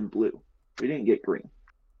red and blue. We didn't get green.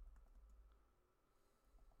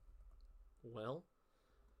 Well,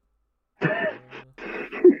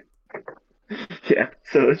 Yeah,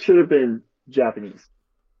 so it should have been Japanese.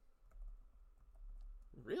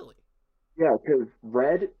 really? Yeah, because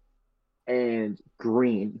red and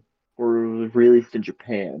green were released in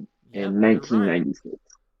Japan Yep, in you're right. 1996.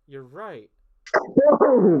 You're right.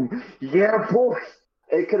 Boom! Yeah, boy.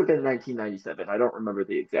 It could have been 1997. I don't remember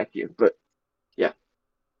the exact year, but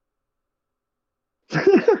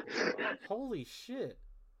Holy shit.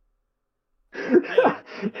 Yeah.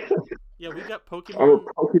 Yeah, we got I'm a Pokemon.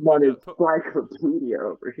 We Pokemon got encyclopedia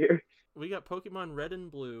over here. we got Pokemon Red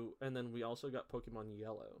and Blue, and then we also got Pokemon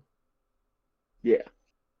Yellow. Yeah.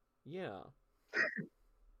 Yeah.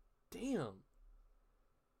 Damn.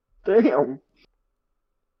 Damn.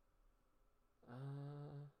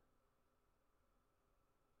 Uh,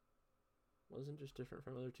 wasn't just different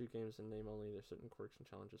from other two games in name only. There's certain quirks and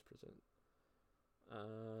challenges present.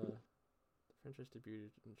 The franchise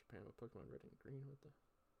debuted in Japan with Pokemon Red and Green with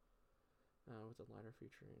the liner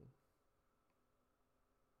featuring.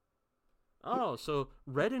 Oh, so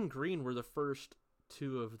Red and Green were the first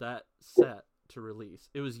two of that set to release.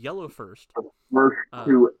 It was Yellow first. The first Uh,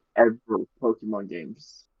 two ever Pokemon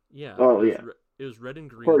games. yeah, Oh yeah. It was Red and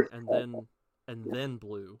Green, First, and then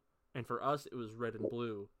Blue, and for us it was Red and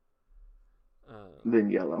Blue. then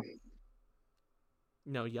Yellow.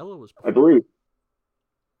 No, Yellow was I believe.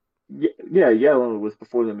 Yeah, Yellow was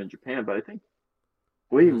before them in Japan, but I think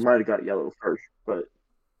we might have got Yellow first. But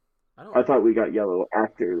I thought we got Yellow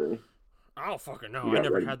after I don't fucking know. we I got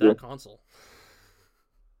never Red had and that console.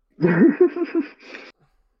 Blue.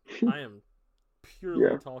 I am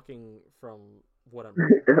purely talking from what I'm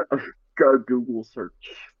Go Google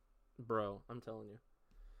search. Bro, I'm telling you.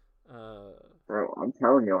 Bro, I'm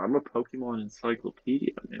telling you, I'm a Pokemon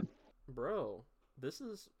encyclopedia, man. Bro, this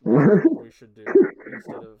is what we should do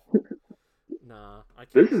instead of. Nah, I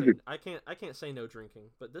can't say no drinking,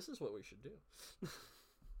 but this is what we should do.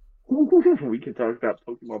 We can talk about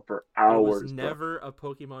Pokemon for hours. There was never a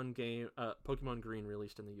Pokemon game, Pokemon Green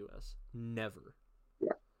released in the U.S. Never.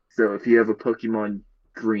 Yeah. So if you have a Pokemon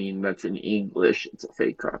Green that's in English, it's a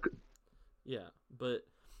fake copy. Yeah, but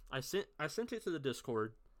I sent it to the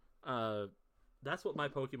Discord. That's what my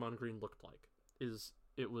Pokemon Green looked like.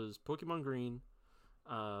 It was Pokemon Green.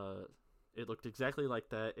 It looked exactly like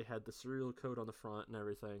that. It had the serial code on the front and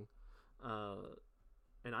everything.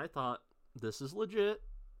 And I thought, this is legit.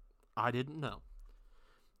 I didn't know.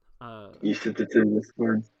 You sent it to the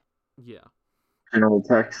Discord? Yeah. In all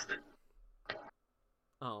text?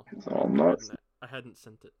 Oh. I hadn't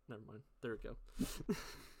sent it. Never mind. There we go.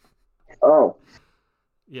 Oh.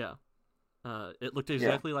 Yeah. It looked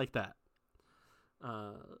exactly like that.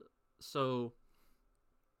 So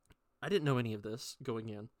I didn't know any of this going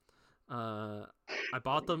in. I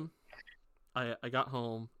bought them. I got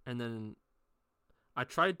home, and then I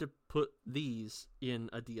tried to put these in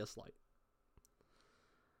a DS Lite,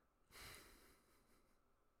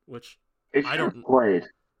 which I don't played.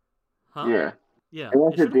 Huh? Yeah. Yeah.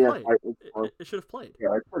 It should have played. It should have played.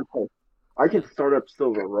 Yeah, it should have played. I can start up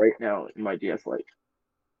Silver right now in my DS Lite.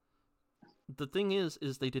 The thing is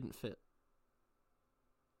they didn't fit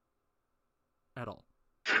at all.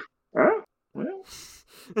 Huh? Well,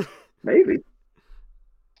 maybe.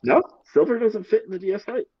 No, Silver doesn't fit in the DS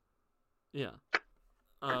Lite. Yeah.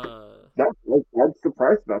 I'm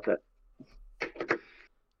surprised about that.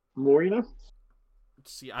 More, you know?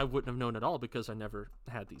 See, I wouldn't have known at all because I never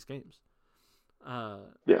had these games.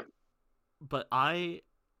 Yeah. But I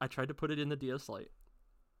tried to put it in the DS Lite.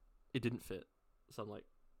 It didn't fit. So I'm like,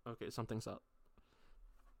 okay, something's up.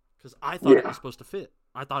 Because I thought it was supposed to fit.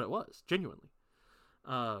 I thought it was, genuinely.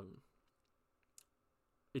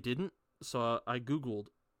 It didn't, so I Googled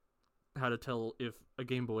how to tell if a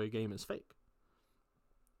Game Boy game is fake.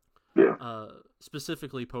 Yeah.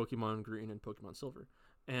 Specifically Pokemon Green and Pokemon Silver.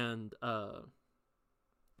 And,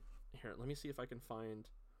 here, let me see if I can find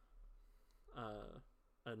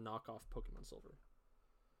a knockoff Pokemon Silver.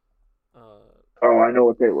 I know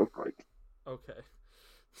what they look like. Okay.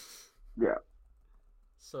 Yeah.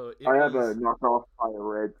 So I have a knockoff Fire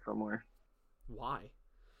Red somewhere. Why?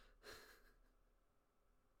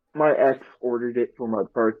 My ex ordered it for my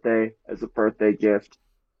birthday as a birthday gift.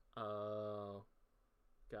 Oh,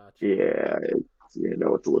 gotcha. Yeah, you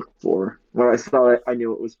know what to look for. When I saw it, I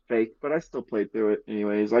knew it was fake, but I still played through it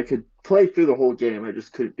anyways. I could play through the whole game. I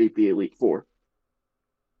just couldn't beat the Elite Four.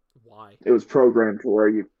 Why? It was programmed to where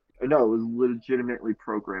it was legitimately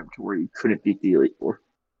programmed to where you couldn't beat the Elite Four.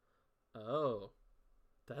 Oh,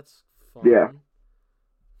 that's fun. Yeah.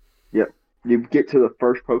 Yep. You get to the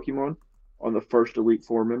first Pokemon on the first Elite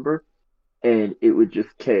Four member, and it would just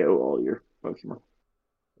KO all your Pokemon.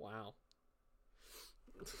 Wow.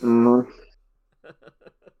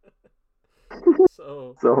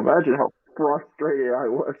 So imagine how frustrated I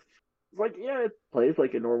was. It's like, yeah, it plays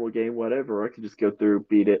like a normal game, whatever. I could just go through,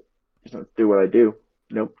 beat it, just do what I do.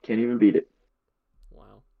 Nope, can't even beat it.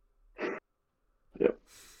 Wow. Yep.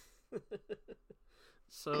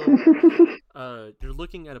 So, you're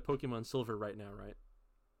looking at a Pokemon Silver right now, right?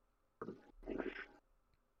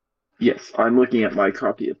 Yes, I'm looking at my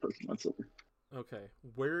copy of Pokemon Silver. Okay,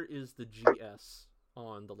 where is the GS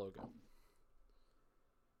on the logo?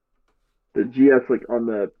 The GS, like on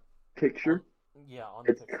the On picture, Yeah, on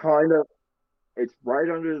the it's picture. kind of it's right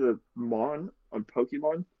under the Mon on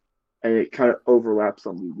Pokemon, and it kind of overlaps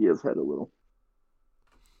on Lugia's head a little.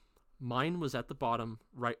 Mine was at the bottom,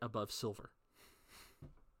 right above silver.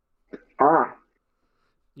 Ah,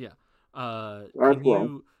 Yeah. that's Can wrong.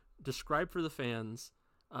 you describe for the fans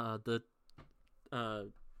the uh,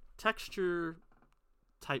 texture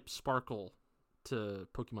type sparkle to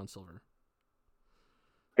Pokemon Silver?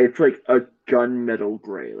 It's like a gunmetal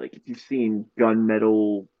gray. Like if you've seen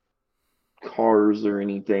gunmetal cars or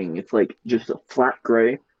anything, it's like Yeah. just a flat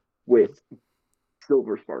gray with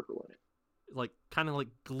silver sparkle in it. Like kind of like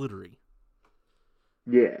glittery.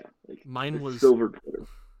 Yeah, like Mine the was silver glitter.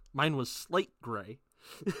 mine was slate gray.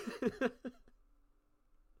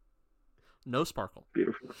 No sparkle.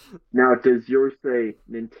 Beautiful. Now, does yours say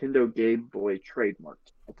Nintendo Game Boy trademark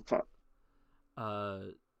at the top? Uh,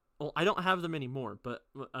 well, I don't have them anymore, but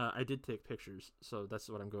I did take pictures, so that's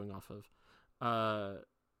what I'm going off of.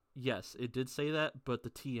 Yes, it did say that, but the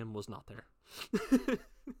TM was not there.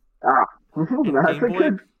 Ah, and that's Game a Boy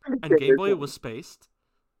good and Game indicator. Boy was spaced,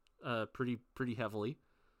 pretty heavily.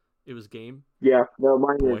 It was Game Yeah, no,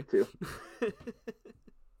 mine is Boy. too.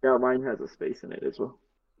 Yeah, mine has a space in it as well.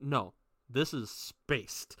 No, this is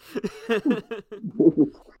spaced.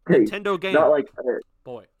 Space, Nintendo not Game like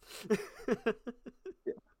Boy.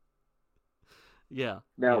 Yeah,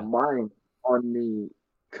 now yeah, mine on the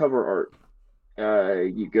cover art.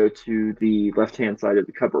 You go to the left hand side of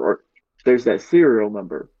the cover art. There's that serial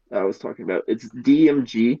number I was talking about. It's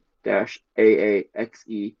DMG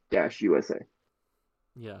AAXE USA.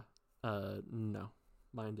 yeah. No,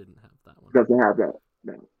 mine didn't have that one. Doesn't have that.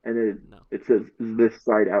 No. And No, it says this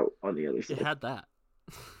side out on the other it side. had that.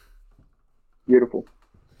 Beautiful.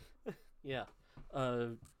 Yeah. Uh,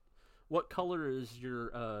 what color is your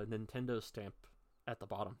Nintendo stamp at the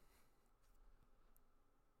bottom?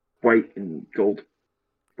 White and gold.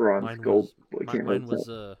 Bronze, Mine gold. was I can't really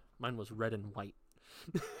tell. mine was red and white.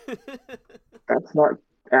 That's not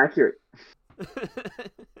accurate.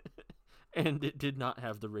 And it did not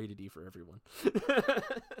have the rated E for everyone.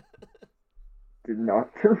 Did not.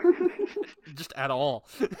 Just at all.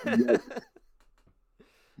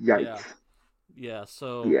 Yikes. Yeah. Yikes. Yeah,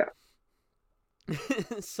 so Yeah.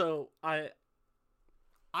 so I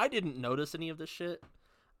didn't notice any of this shit.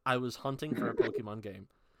 I was hunting for a Pokemon game,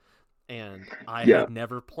 and I Yeah. had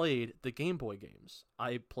never played the Game Boy games.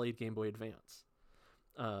 I played Game Boy Advance.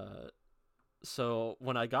 So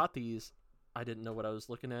when I got these, I didn't know what I was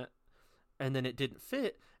looking at, and then it didn't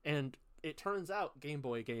fit, and it turns out Game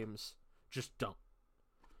Boy games just don't.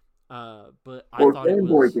 But I Well, thought it Game Boy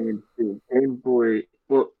was games too.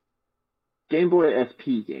 Game Boy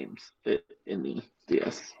SP games in the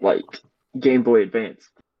DS, like Game Boy Advance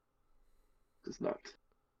does not.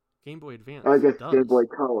 Game Boy I Advance guess Game does. Boy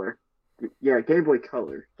Color. Yeah, Game Boy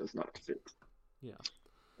Color does not fit Yeah.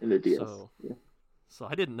 in the DS. So Yeah. so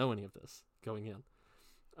I didn't know any of this going in.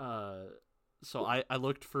 Uh, so I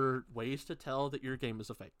looked for ways to tell that your game is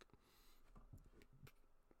a fake.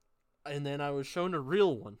 And then I was shown a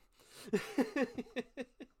real one.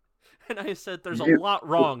 And I said, there's a You, lot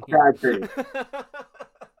wrong here. bad thing.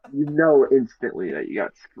 You know instantly that you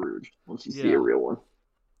got screwed once you see a Yeah. real one.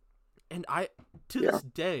 And to Yeah. this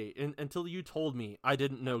day, until you told me, I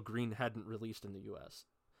didn't know Green hadn't released in the US.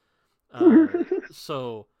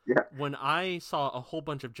 So Yeah. when I saw a whole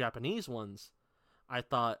bunch of Japanese ones, I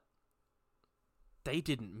thought they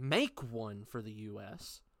didn't make one for the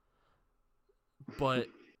US, but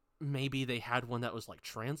maybe they had one that was like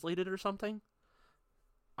translated or something.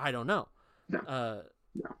 I don't know. No.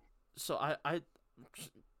 No. So I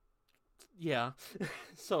yeah.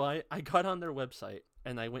 So I got on their website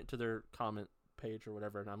and I went to their comment page or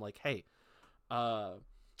whatever, and I'm like, hey,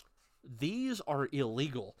 these are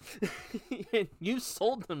illegal. And you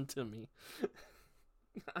sold them to me.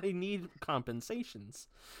 I need compensations.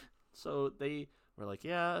 So they were like,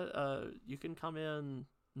 yeah, you can come in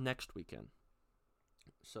next weekend.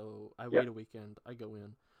 So I wait a weekend, I go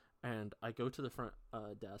in, and I go to the front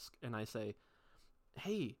desk, and I say,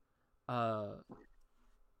 hey, and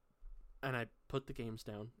I put the games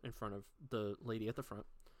down in front of the lady at the front,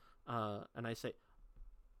 and I say,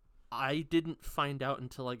 I didn't find out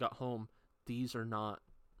until I got home these are not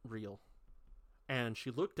real. And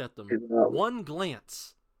she looked at them one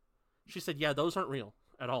glance. She said, yeah, those aren't real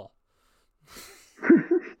at all.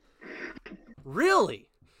 Really?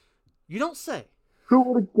 You don't say. Who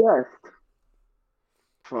would have guessed?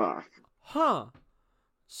 Fuck. Huh.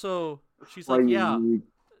 So she's Why like, you yeah, need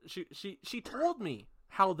she told me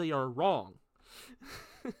how they are wrong.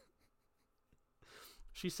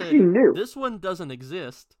 She She said, knew. "This one doesn't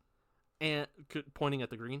exist," and pointing at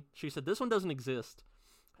the green. She said, "This one doesn't exist,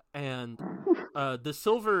 and the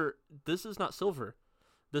silver. This is not silver.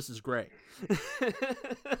 This is gray."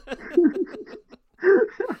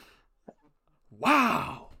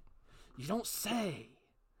 Wow, you don't say.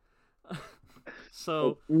 An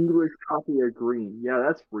So English copy of green. Yeah,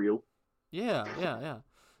 that's real. yeah.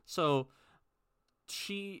 So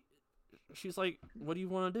she's like, "What do you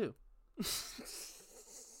want to do?"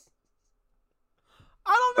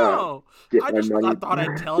 I don't Uh, know. get my I money. thought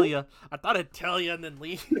I'd tell you. I thought I'd tell you and then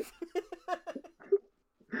leave.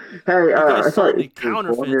 Hey, You guys I thought sold me it's cool.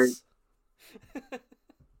 I'm hearing. counterfeits.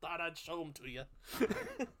 Thought I'd show them to you.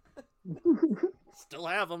 Still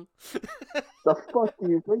have them. The fuck do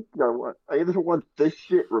you think I want? I either want this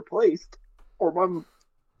shit replaced or my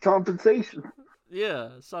compensation. Yeah.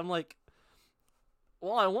 So I'm like,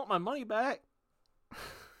 well, I want my money back.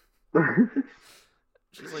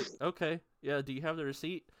 She's like, okay, yeah. Do you have the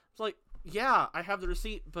receipt? It's like, yeah, I have the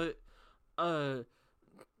receipt, but uh,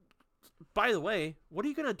 by the way, what are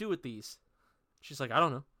you gonna do with these? She's like, I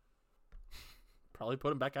don't know. Probably put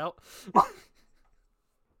them back out.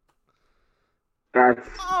 That's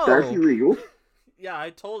Oh, illegal. yeah. I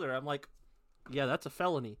told her. I'm like, yeah, that's a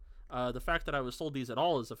felony. The fact that I was sold these at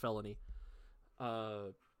all is a felony.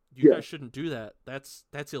 You Yeah, guys shouldn't do that. That's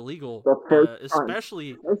illegal. the first time.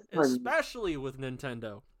 Especially First time. especially with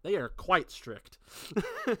Nintendo. They are quite strict.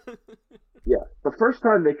 Yeah, the first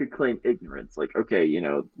time they could claim ignorance, like okay,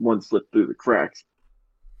 one slipped through the cracks.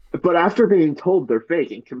 But after being told they're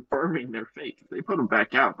fake and confirming they're fake, if they put them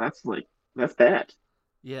back out. That's bad.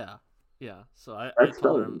 Yeah, yeah. So I That's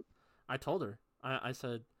told her, felony. I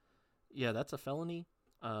said, yeah, that's a felony.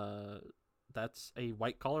 Uh, that's a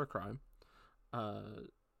white collar crime. Uh,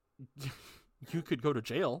 you could go to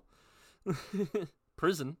jail,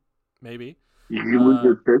 prison, maybe. You lose Uh,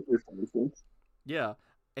 your business license. yeah.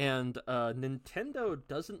 And Nintendo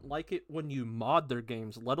doesn't like it when you mod their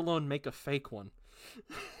games, let alone make a fake one.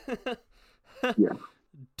 Yeah.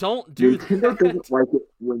 Don't do Nintendo that. doesn't like it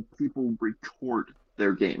when people record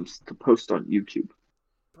their games to post on YouTube.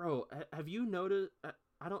 Bro, have you noticed?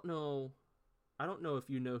 I don't know. I don't know if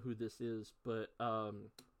you know who this is, but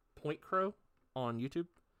Point Crow on YouTube.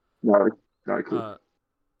 Not a, not a clue. Uh,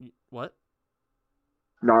 what?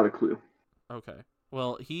 Not a clue. Okay.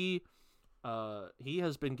 Well, he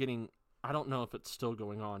has been getting. I don't know if it's still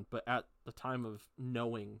going on, but at the time of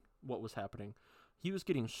knowing what was happening, he was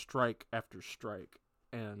getting strike after strike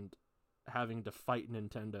and having to fight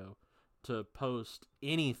Nintendo to post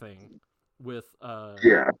anything with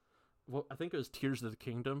Yeah, well, I think it was Tears of the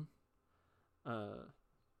Kingdom. Uh,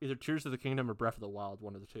 Either Tears of the Kingdom or Breath of the Wild,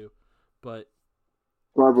 one of the two. But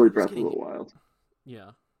probably he was Breath of the getting Wild.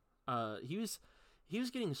 yeah. He was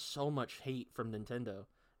getting so much hate from Nintendo,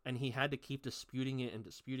 and he had to keep disputing it,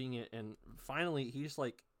 and finally he's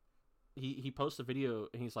like, he posts a video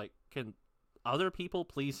and he's like, can other people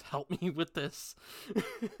please help me with this?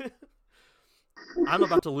 I'm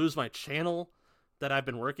about to lose my channel that I've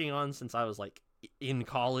been working on since I was like in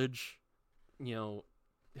college. You know,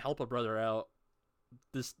 help a brother out.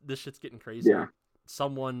 This shit's getting crazy. Yeah.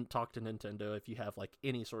 Someone talk to Nintendo if you have like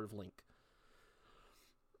any sort of link.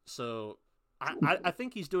 So I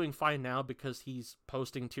think he's doing fine now because he's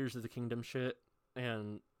posting Tears of the Kingdom shit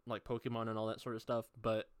and like Pokemon and all that sort of stuff.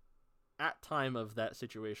 But at time of that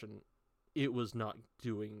situation, it was not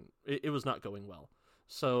going well.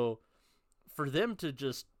 So for them to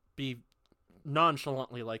just be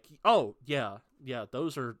nonchalantly like, oh yeah,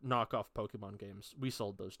 those are knockoff Pokemon games, we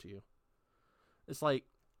sold those to you. It's like,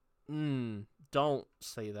 don't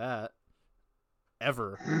say that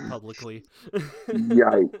ever publicly.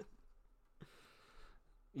 Yikes.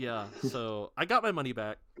 Yeah, so I got my money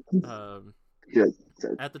back. Yeah,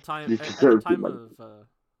 At the time, you at the deserve the time money. of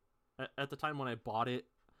at the time when I bought it,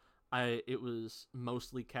 it was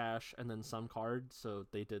mostly cash and then some card. So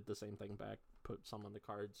they did the same thing back, put some on the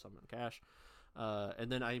card, some on cash,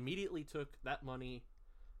 and then I immediately took that money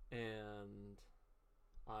and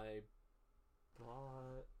I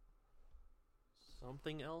bought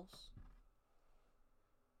something else.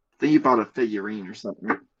 Then you bought a figurine or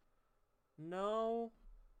something. No,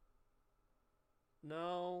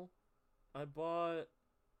 no, I bought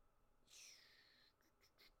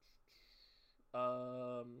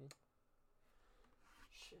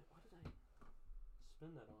shit. What did I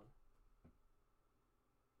spend that on?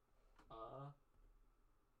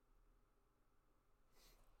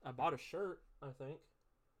 I bought a shirt. I think.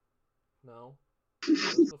 No,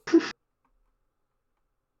 that was before.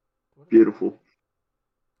 What did I buy? Beautiful.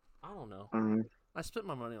 I don't know. Um, I spent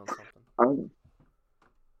my money on something. um,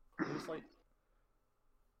 It was like,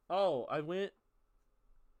 oh,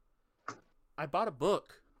 I bought a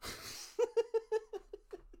book.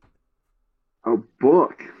 a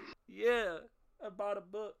book. Yeah, I bought a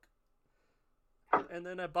book. And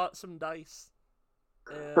then I bought some dice.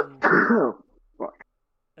 And Fuck.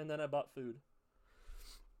 and then I bought food.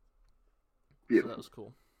 So that Beautiful. was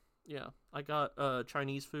cool. Yeah, I got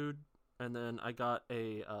Chinese food, and then I got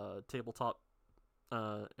a tabletop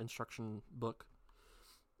instruction book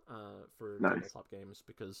for Nice. tabletop games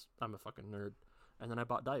because I'm a fucking nerd. And then I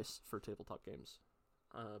bought dice for tabletop games.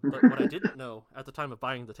 But what I didn't know at the time of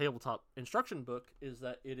buying the tabletop instruction book is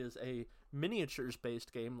that it is a miniatures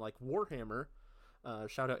based game like Warhammer.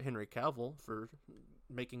 Shout out Henry Cavill for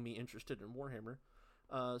making me interested in Warhammer.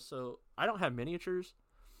 So I don't have miniatures.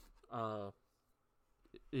 Uh,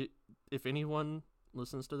 if anyone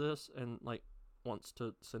listens to this and like wants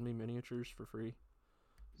to send me miniatures for free,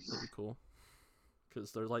 that'd be cool.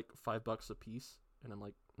 Because they're like $5 a piece, and I'm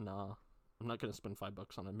like, nah, I'm not gonna spend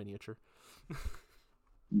 $5 on a miniature.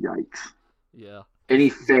 Yikes. Yeah, Any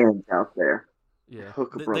fans out there? yeah.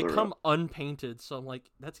 Hook a They brother come up. unpainted, so I'm like,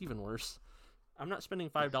 that's even worse. I'm not spending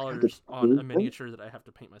The $5 on a paint them? miniature that I have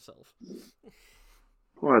to paint myself.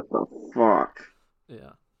 What the fuck?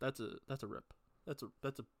 Yeah, that's a rip. That's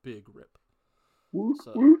a big rip. Woot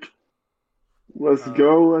So, woot. Let's uh,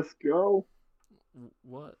 go. Let's go.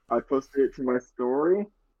 what? I posted it to my story,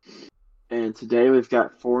 and today we've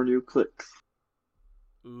got 4 new clicks.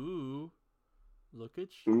 Ooh, look at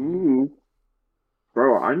you. Ooh,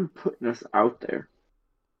 bro, I'm putting us out there.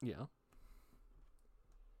 Yeah,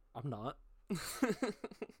 I'm not.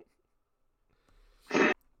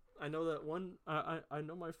 I know that one. I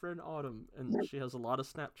know my friend Autumn, and she has a lot of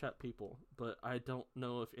Snapchat people, but I don't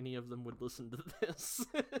know if any of them would listen to this.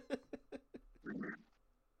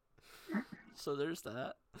 So there's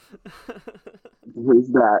that. Who's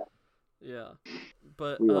that? Yeah,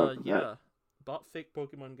 but We love that. yeah, bought fake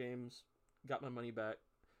Pokemon games, got my money back.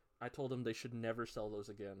 I told them they should never sell those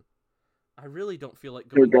again. I really don't feel like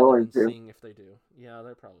They're going in there going and to. seeing if they do. Yeah,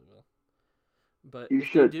 they probably will. But You if they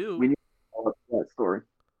should. do, We need to follow up to that story.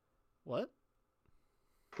 what?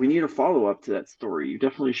 We need a follow up to that story. You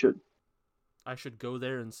definitely should. I should go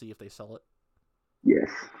there and see if they sell it.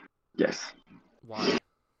 Yes. Yes. Why?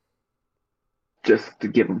 Just to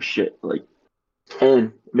give them shit. Like,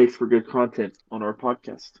 and makes for good content on our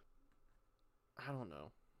podcast. I don't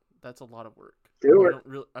know. That's a lot of work. Do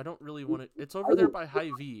it. I don't really want it. It's I over there will. by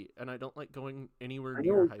Hy-Vee, and I don't like going anywhere I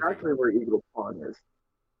know near Hy-Vee. exactly where Eagle Pond is.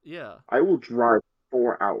 Yeah. I will drive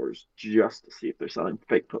 4 hours just to see if they're selling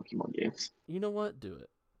fake Pokemon games. You know what? Do it.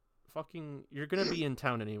 Fucking you're going to be in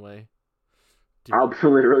town anyway. Do I'll it.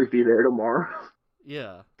 literally be there tomorrow.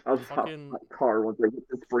 Yeah. I'll just hop in Fucking my car once I get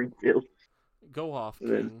to Springfield. go off, And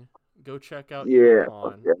then, King. Go check out Eagle yeah, fuck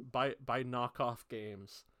Pawn. yeah. Buy knockoff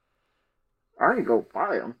games. I ain't go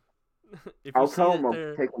buy them. If you I'll see tell them that I'll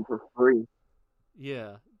they're take them for free.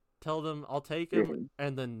 yeah, tell them I'll take Yeah. them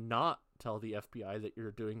and then not tell the FBI that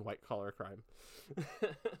you're doing white collar crime.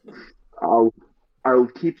 I'll I'll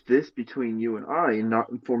keep this between you and I and not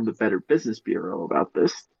inform the Better Business Bureau about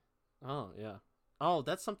this. Oh yeah. Oh,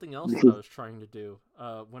 that's something else This that I is was trying to do.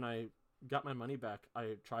 When I got my money back,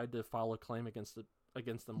 I tried to file a claim against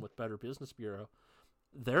them with Better Business Bureau.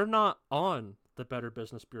 They're not on the Better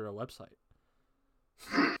Business Bureau website.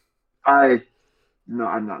 I no,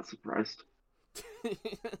 I'm not surprised.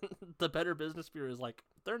 The Better Business Bureau is like,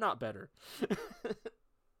 they're not better.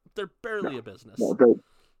 They're barely No, a business. no, they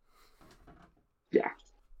yeah.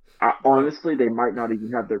 Bro, Honestly, they might not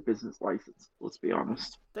even have their business license. Let's be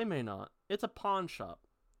honest. they may not. It's a pawn shop.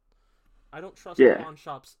 I don't trust Yeah, pawn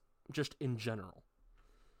shops just in general.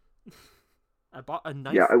 I bought a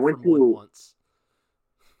yeah. knife from one once.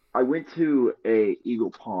 I went to a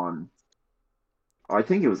Eagle Pawn. I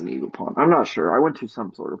think it was an Eagle Pawn. I'm not sure. I went to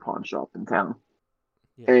some sort of pawn shop in town,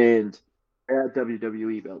 Yeah. and they had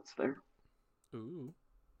WWE belts there. Ooh.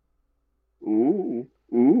 Ooh,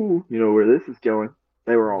 ooh. You know where this is going?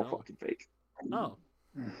 They were all No. fucking fake. Oh.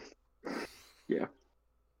 Yeah.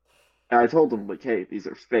 And I told them like, hey, these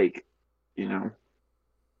are fake. You know,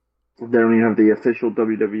 they don't even have the official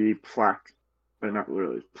WWE plaque, or not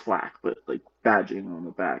really plaque, but like badging on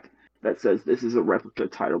the back that says this is a replica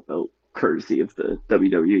title belt, courtesy of the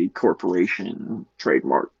WWE Corporation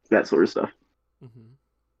trademark, that sort of stuff. Mm-hmm.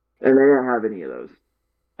 And they didn't have any of those.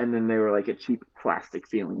 And then they were like a cheap plastic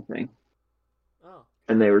feeling thing, Oh.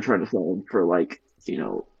 and they were trying to sell them for like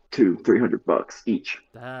 $200-300 each.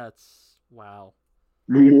 That's wow.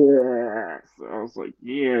 Yes. I was like,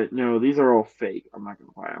 yeah, no, these are all fake. I'm not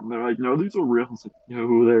gonna buy them. They're like, no, these are real. I was like,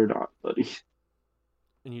 no, they're not, buddy.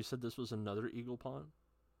 And you said this was another Eagle Pawn?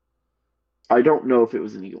 I don't know if it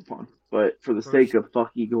was an Eagle Pawn, but for the Bro, sake of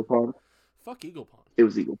fuck Eagle Pawn, fuck Eagle Pawn. it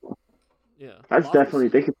was Eagle Pawn. Yeah. That's definitely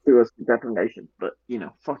they could sue us for defamation, but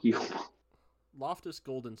fuck Eagle Pawn. Loftus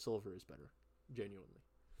Gold and Silver is better. Genuinely.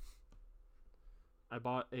 I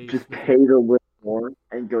bought a Just Smith pay and the little more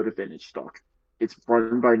and go to vintage stock. It's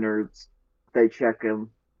run by nerds. They check them,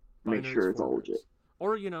 by make nerds sure it's for all legit. nerds.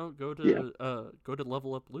 Or, Yeah, go to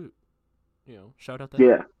Level Up Loot. Shout out them.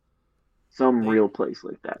 yeah, some They real place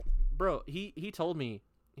like that. Bro, he told me,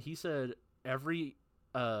 he said every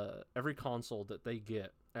console that they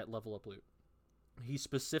get at Level Up Loot, he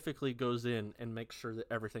specifically goes in and makes sure that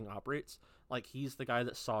everything operates. Like, he's the guy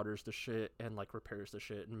that solders the shit and like repairs the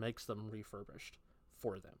shit and makes them refurbished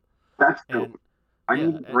for them. That's And dope. I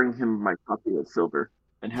need yeah, to bring him my copy of Silver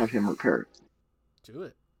and have him repair it. do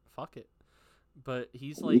it. Fuck it. But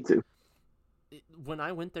he's Me like, too. when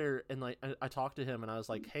I went there and like I talked to him and I was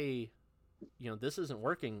like, hey, this isn't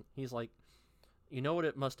working. He's like, what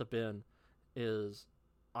it must have been is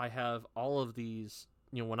I have all of these,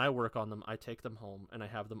 when I work on them, I take them home and I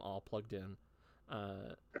have them all plugged in.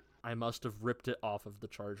 I must have ripped it off of the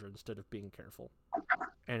charger instead of being careful,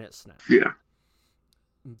 and it snapped. Yeah.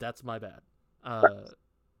 That's my bad. And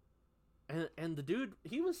the dude,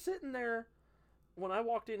 he was sitting there when I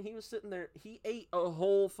walked in. He was sitting there. He ate a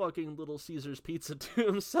whole fucking Little Caesars pizza to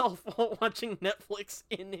himself while watching Netflix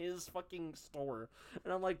in his fucking store,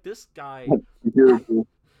 and I'm like, this guy. Beautiful.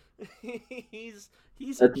 He's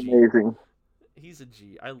a That's G. amazing. He's a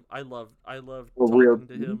G. I love A real talking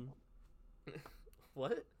to him.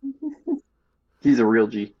 What? He's a real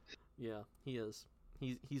G. Yeah, he is.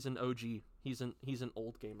 He's an OG. He's an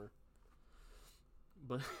old gamer.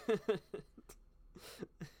 But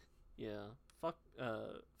yeah,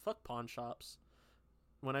 fuck pawn shops.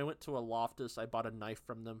 When I went to a Loftus, I bought a knife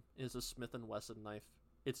from them. It's a Smith and Wesson knife.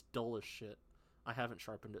 It's dull as shit. I haven't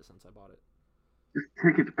sharpened it since I bought it. Just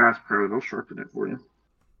take it to Bass Pro. They'll sharpen it for you.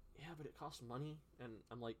 Yeah, but it costs money, and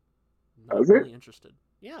I'm like, not Does it? really interested.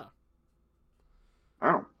 Yeah.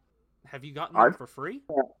 Oh, Have you gotten them I've for free?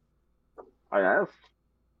 I have.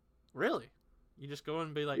 Really? You just go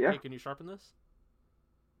and be like, Yeah. hey, can you sharpen this?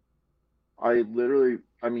 I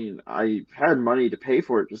mean, I had money to pay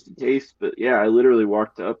for it just in case, but yeah, I literally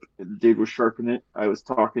walked up and the dude was sharpening it. I was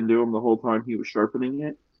talking to him the whole time he was sharpening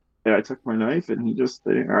it, and I took my knife and he just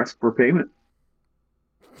didn't ask for payment.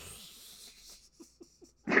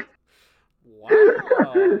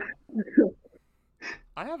 Wow.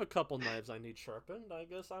 I have a couple knives I need sharpened. I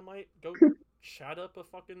guess I might go chat up a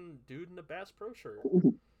fucking dude in a Bass Pro shirt.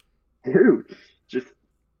 Dude, just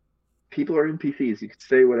people are NPCs. You can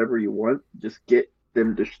say whatever you want. Just get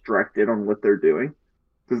them distracted on what they're doing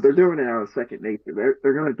because they're Yeah. doing it out of second nature.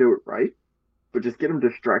 They're gonna do it right, but just get them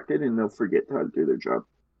distracted and they'll forget how to do their job.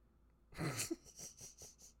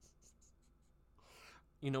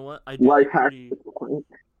 You know what? Life hack.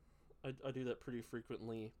 I do that pretty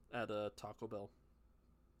frequently at a Taco Bell.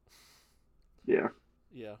 Yeah,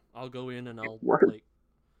 Yeah, I'll go in and I'll works. like,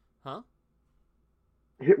 huh?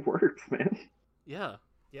 It works, man. Yeah,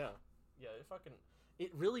 yeah, yeah.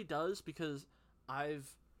 It really does because I've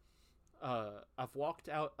I've walked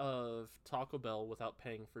out of Taco Bell without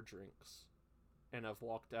paying for drinks, and I've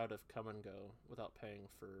walked out of Come and Go without paying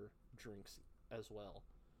for drinks as well.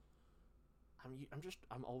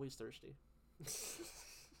 I'm always thirsty.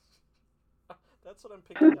 That's what I'm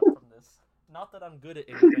picking up from this. Not that I'm good at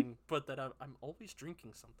anything, but that I'm always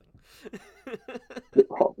drinking something.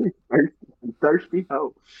 Always thirsty, thirsty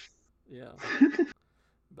hoe. Yeah,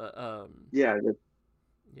 but Yeah,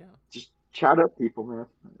 yeah, just chat up people, man.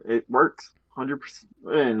 It works 100%.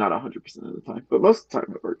 Not 100% of the time, but most of the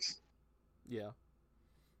time it works. yeah,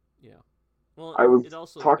 yeah. Well, I was it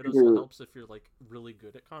talking also to helps if you're like really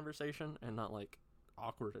good at conversation and not like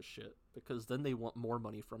awkward as shit, because then they want more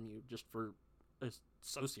money from you just for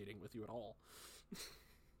associating with you at all.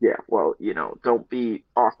 yeah, well, don't be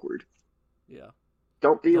awkward. Yeah.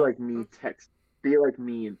 Don't be Don't like me text. Be like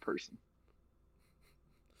me in person.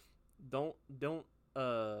 don't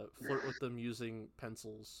flirt with them using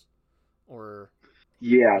pencils or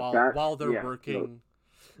Yeah, while they're yeah. No. working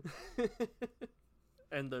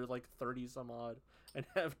and they're like 30 some odd and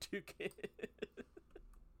have two kids.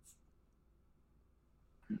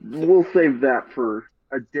 We'll save that for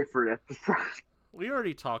a different episode. We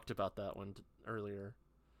already talked about that one earlier.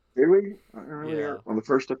 Did we? Yeah. Earlier on the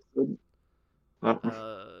first episode? Oh,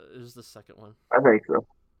 It was the second one. I think so.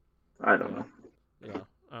 I don't know. Yeah,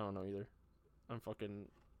 I don't know either. I'm fucking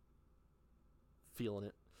feeling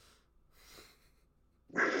it.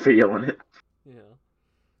 Feeling it. Yeah.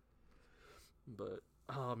 But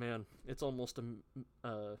oh man, it's almost an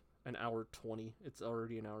hour 20. It's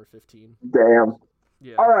already an hour 15. Damn.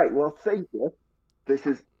 Yeah. All right. Well, thank you. This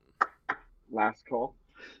is last call.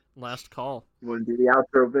 Last call. You want to do the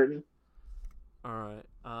outro, Vinny? All right.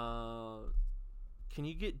 Can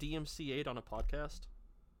you get DMC8 on a podcast?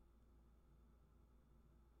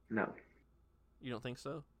 No. You don't think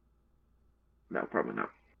so? No, probably not.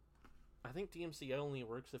 I think DMCA only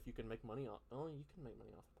works if you can make money off. Oh, you can make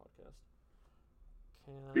money off a podcast.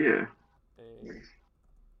 Can Yeah. a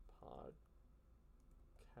podcast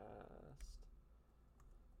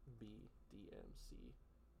be DMC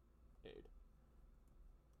aid?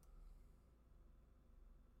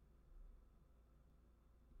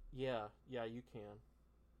 Yeah, you can.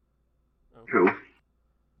 Okay. Cool.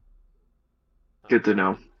 Good to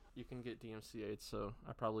know. You can get DMC aid, so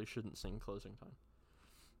I probably shouldn't sing closing time.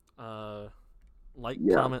 Like,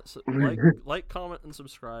 comment, and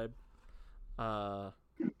subscribe. Comment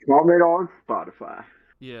on Spotify.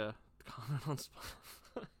 Yeah, comment on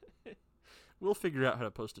Spotify. We'll figure out how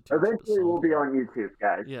to post it. Eventually, we'll be on YouTube,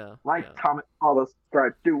 guys. Yeah. Comment, follow,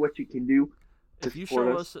 subscribe, do what you can do. If you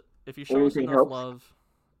show us enough love,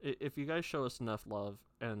 if you guys show us enough love,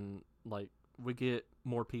 and like we get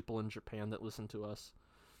more people in Japan that listen to us,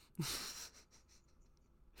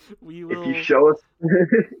 we will. If you show us.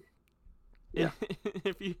 Yeah.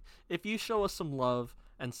 if you show us some love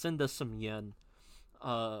and send us some yen,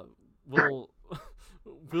 we'll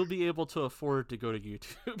be able to afford to go to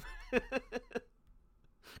YouTube.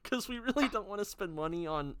 Because we really don't want to spend money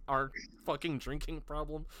on our fucking drinking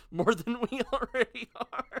problem more than we already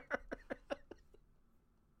are.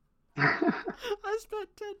 I spent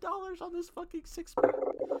 $10 on this fucking 6-pack.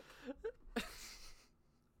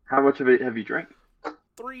 How much of it have you drank?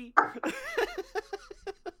 3.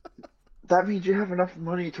 That means you have enough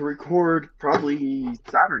money to record probably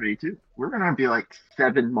Saturday too. We're gonna be like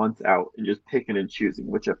 7 months out and just picking and choosing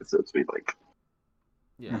which episodes we like.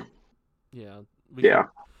 Yeah.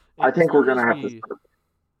 I think we're gonna have to start.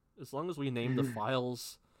 As long as we name the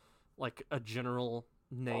files like a general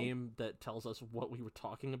name that tells us what we were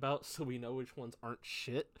talking about, so we know which ones aren't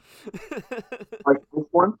shit. Like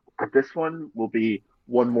this one will be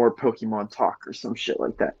one more Pokemon talk or some shit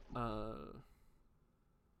like that.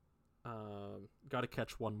 Gotta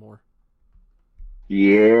catch one more.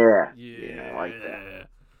 Yeah, I like that.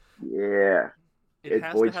 Yeah, it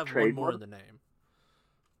has to have one more in the name.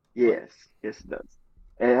 Yes, it does.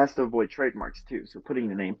 And it has to avoid trademarks too. So putting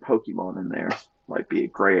the name Pokemon in there might be a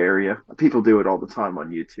gray area. People do it all the time on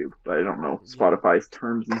YouTube, but I don't know Spotify's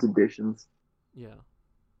terms and conditions. Yeah,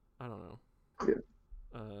 I don't know.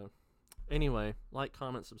 Yeah. Anyway, like,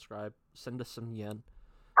 comment, subscribe, send us some yen.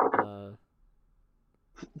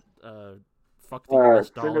 Fuck the US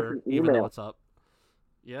dollar, even though it's up.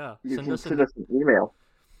 Yeah, send us an email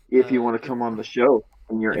if you want to come on the show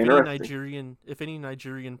and you're interested. If any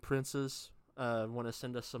Nigerian princes want to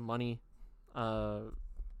send us some money,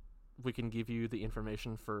 we can give you the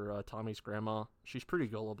information for Tommy's grandma. She's pretty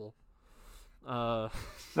gullible. No,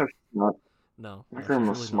 she's not. No, my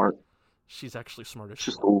grandma's really smart. Not. She's actually smart as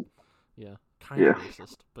shit. She's old. Yeah, kind of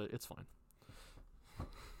racist, but it's fine.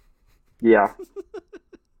 Yeah.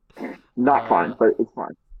 Not fine, but it's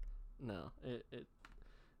fine. No,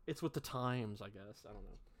 it's with the times, I guess. I don't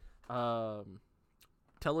know.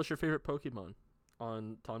 Tell us your favorite Pokemon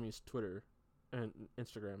on Tommy's Twitter and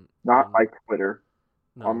Instagram. Not my Twitter.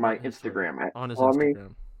 No, on my Instagram. On his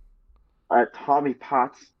Instagram. At Tommy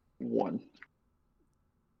Potts 1.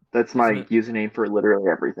 That's my username for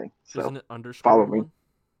literally everything. So isn't it _ follow me. 1?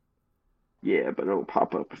 Yeah, but it'll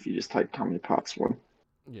pop up if you just type Tommy Potts 1.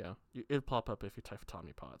 Yeah, it'll pop up if you type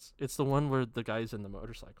Tommy Potts. It's the one where the guy's in the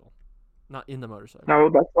motorcycle. Not in the motorcycle. No,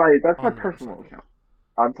 that's my personal account.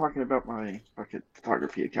 I'm talking about my fucking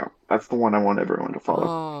photography account. That's the one I want everyone to follow.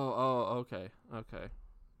 Oh, okay.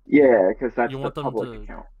 Yeah, because that's the public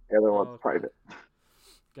account. The other one's private.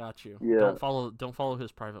 Got you. Yeah. Don't follow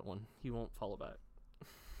his private one. He won't follow back.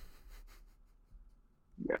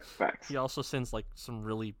 Yeah, facts. He also sends like some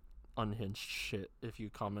really unhinged shit if you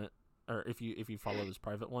comment or if you follow his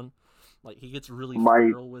private one. Like he gets really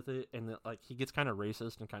feral with it, and like he gets kind of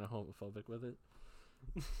racist and kind of homophobic with it.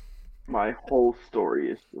 My whole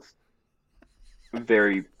story is just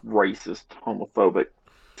very racist, homophobic,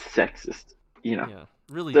 sexist. You know. Yeah,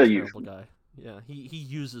 really terrible guy. Yeah, he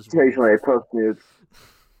uses. Occasionally, I post nudes.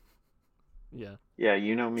 Yeah. Yeah,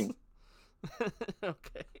 you know me.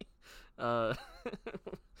 Okay. If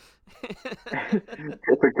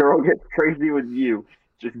a girl gets crazy with you,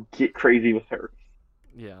 just get crazy with her.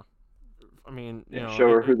 Yeah. I mean, you Yeah, know, show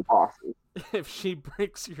her who the boss is. if she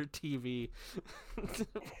breaks your TV,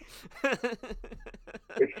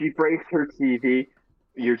 If she breaks your TV,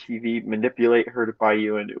 manipulate her to buy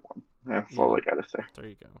you a new one. That's all yeah, I gotta say. there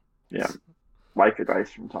you go. Yeah, life advice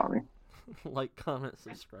from Tommy. Like, comment,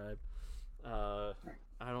 subscribe. I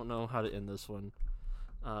don't know how to end this one.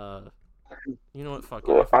 You know what? Fuck it.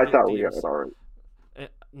 Well, If we I get thought we got DMs, it already.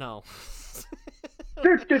 no.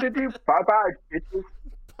 Bye bye, bitches.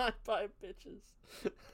 Bye, bitches.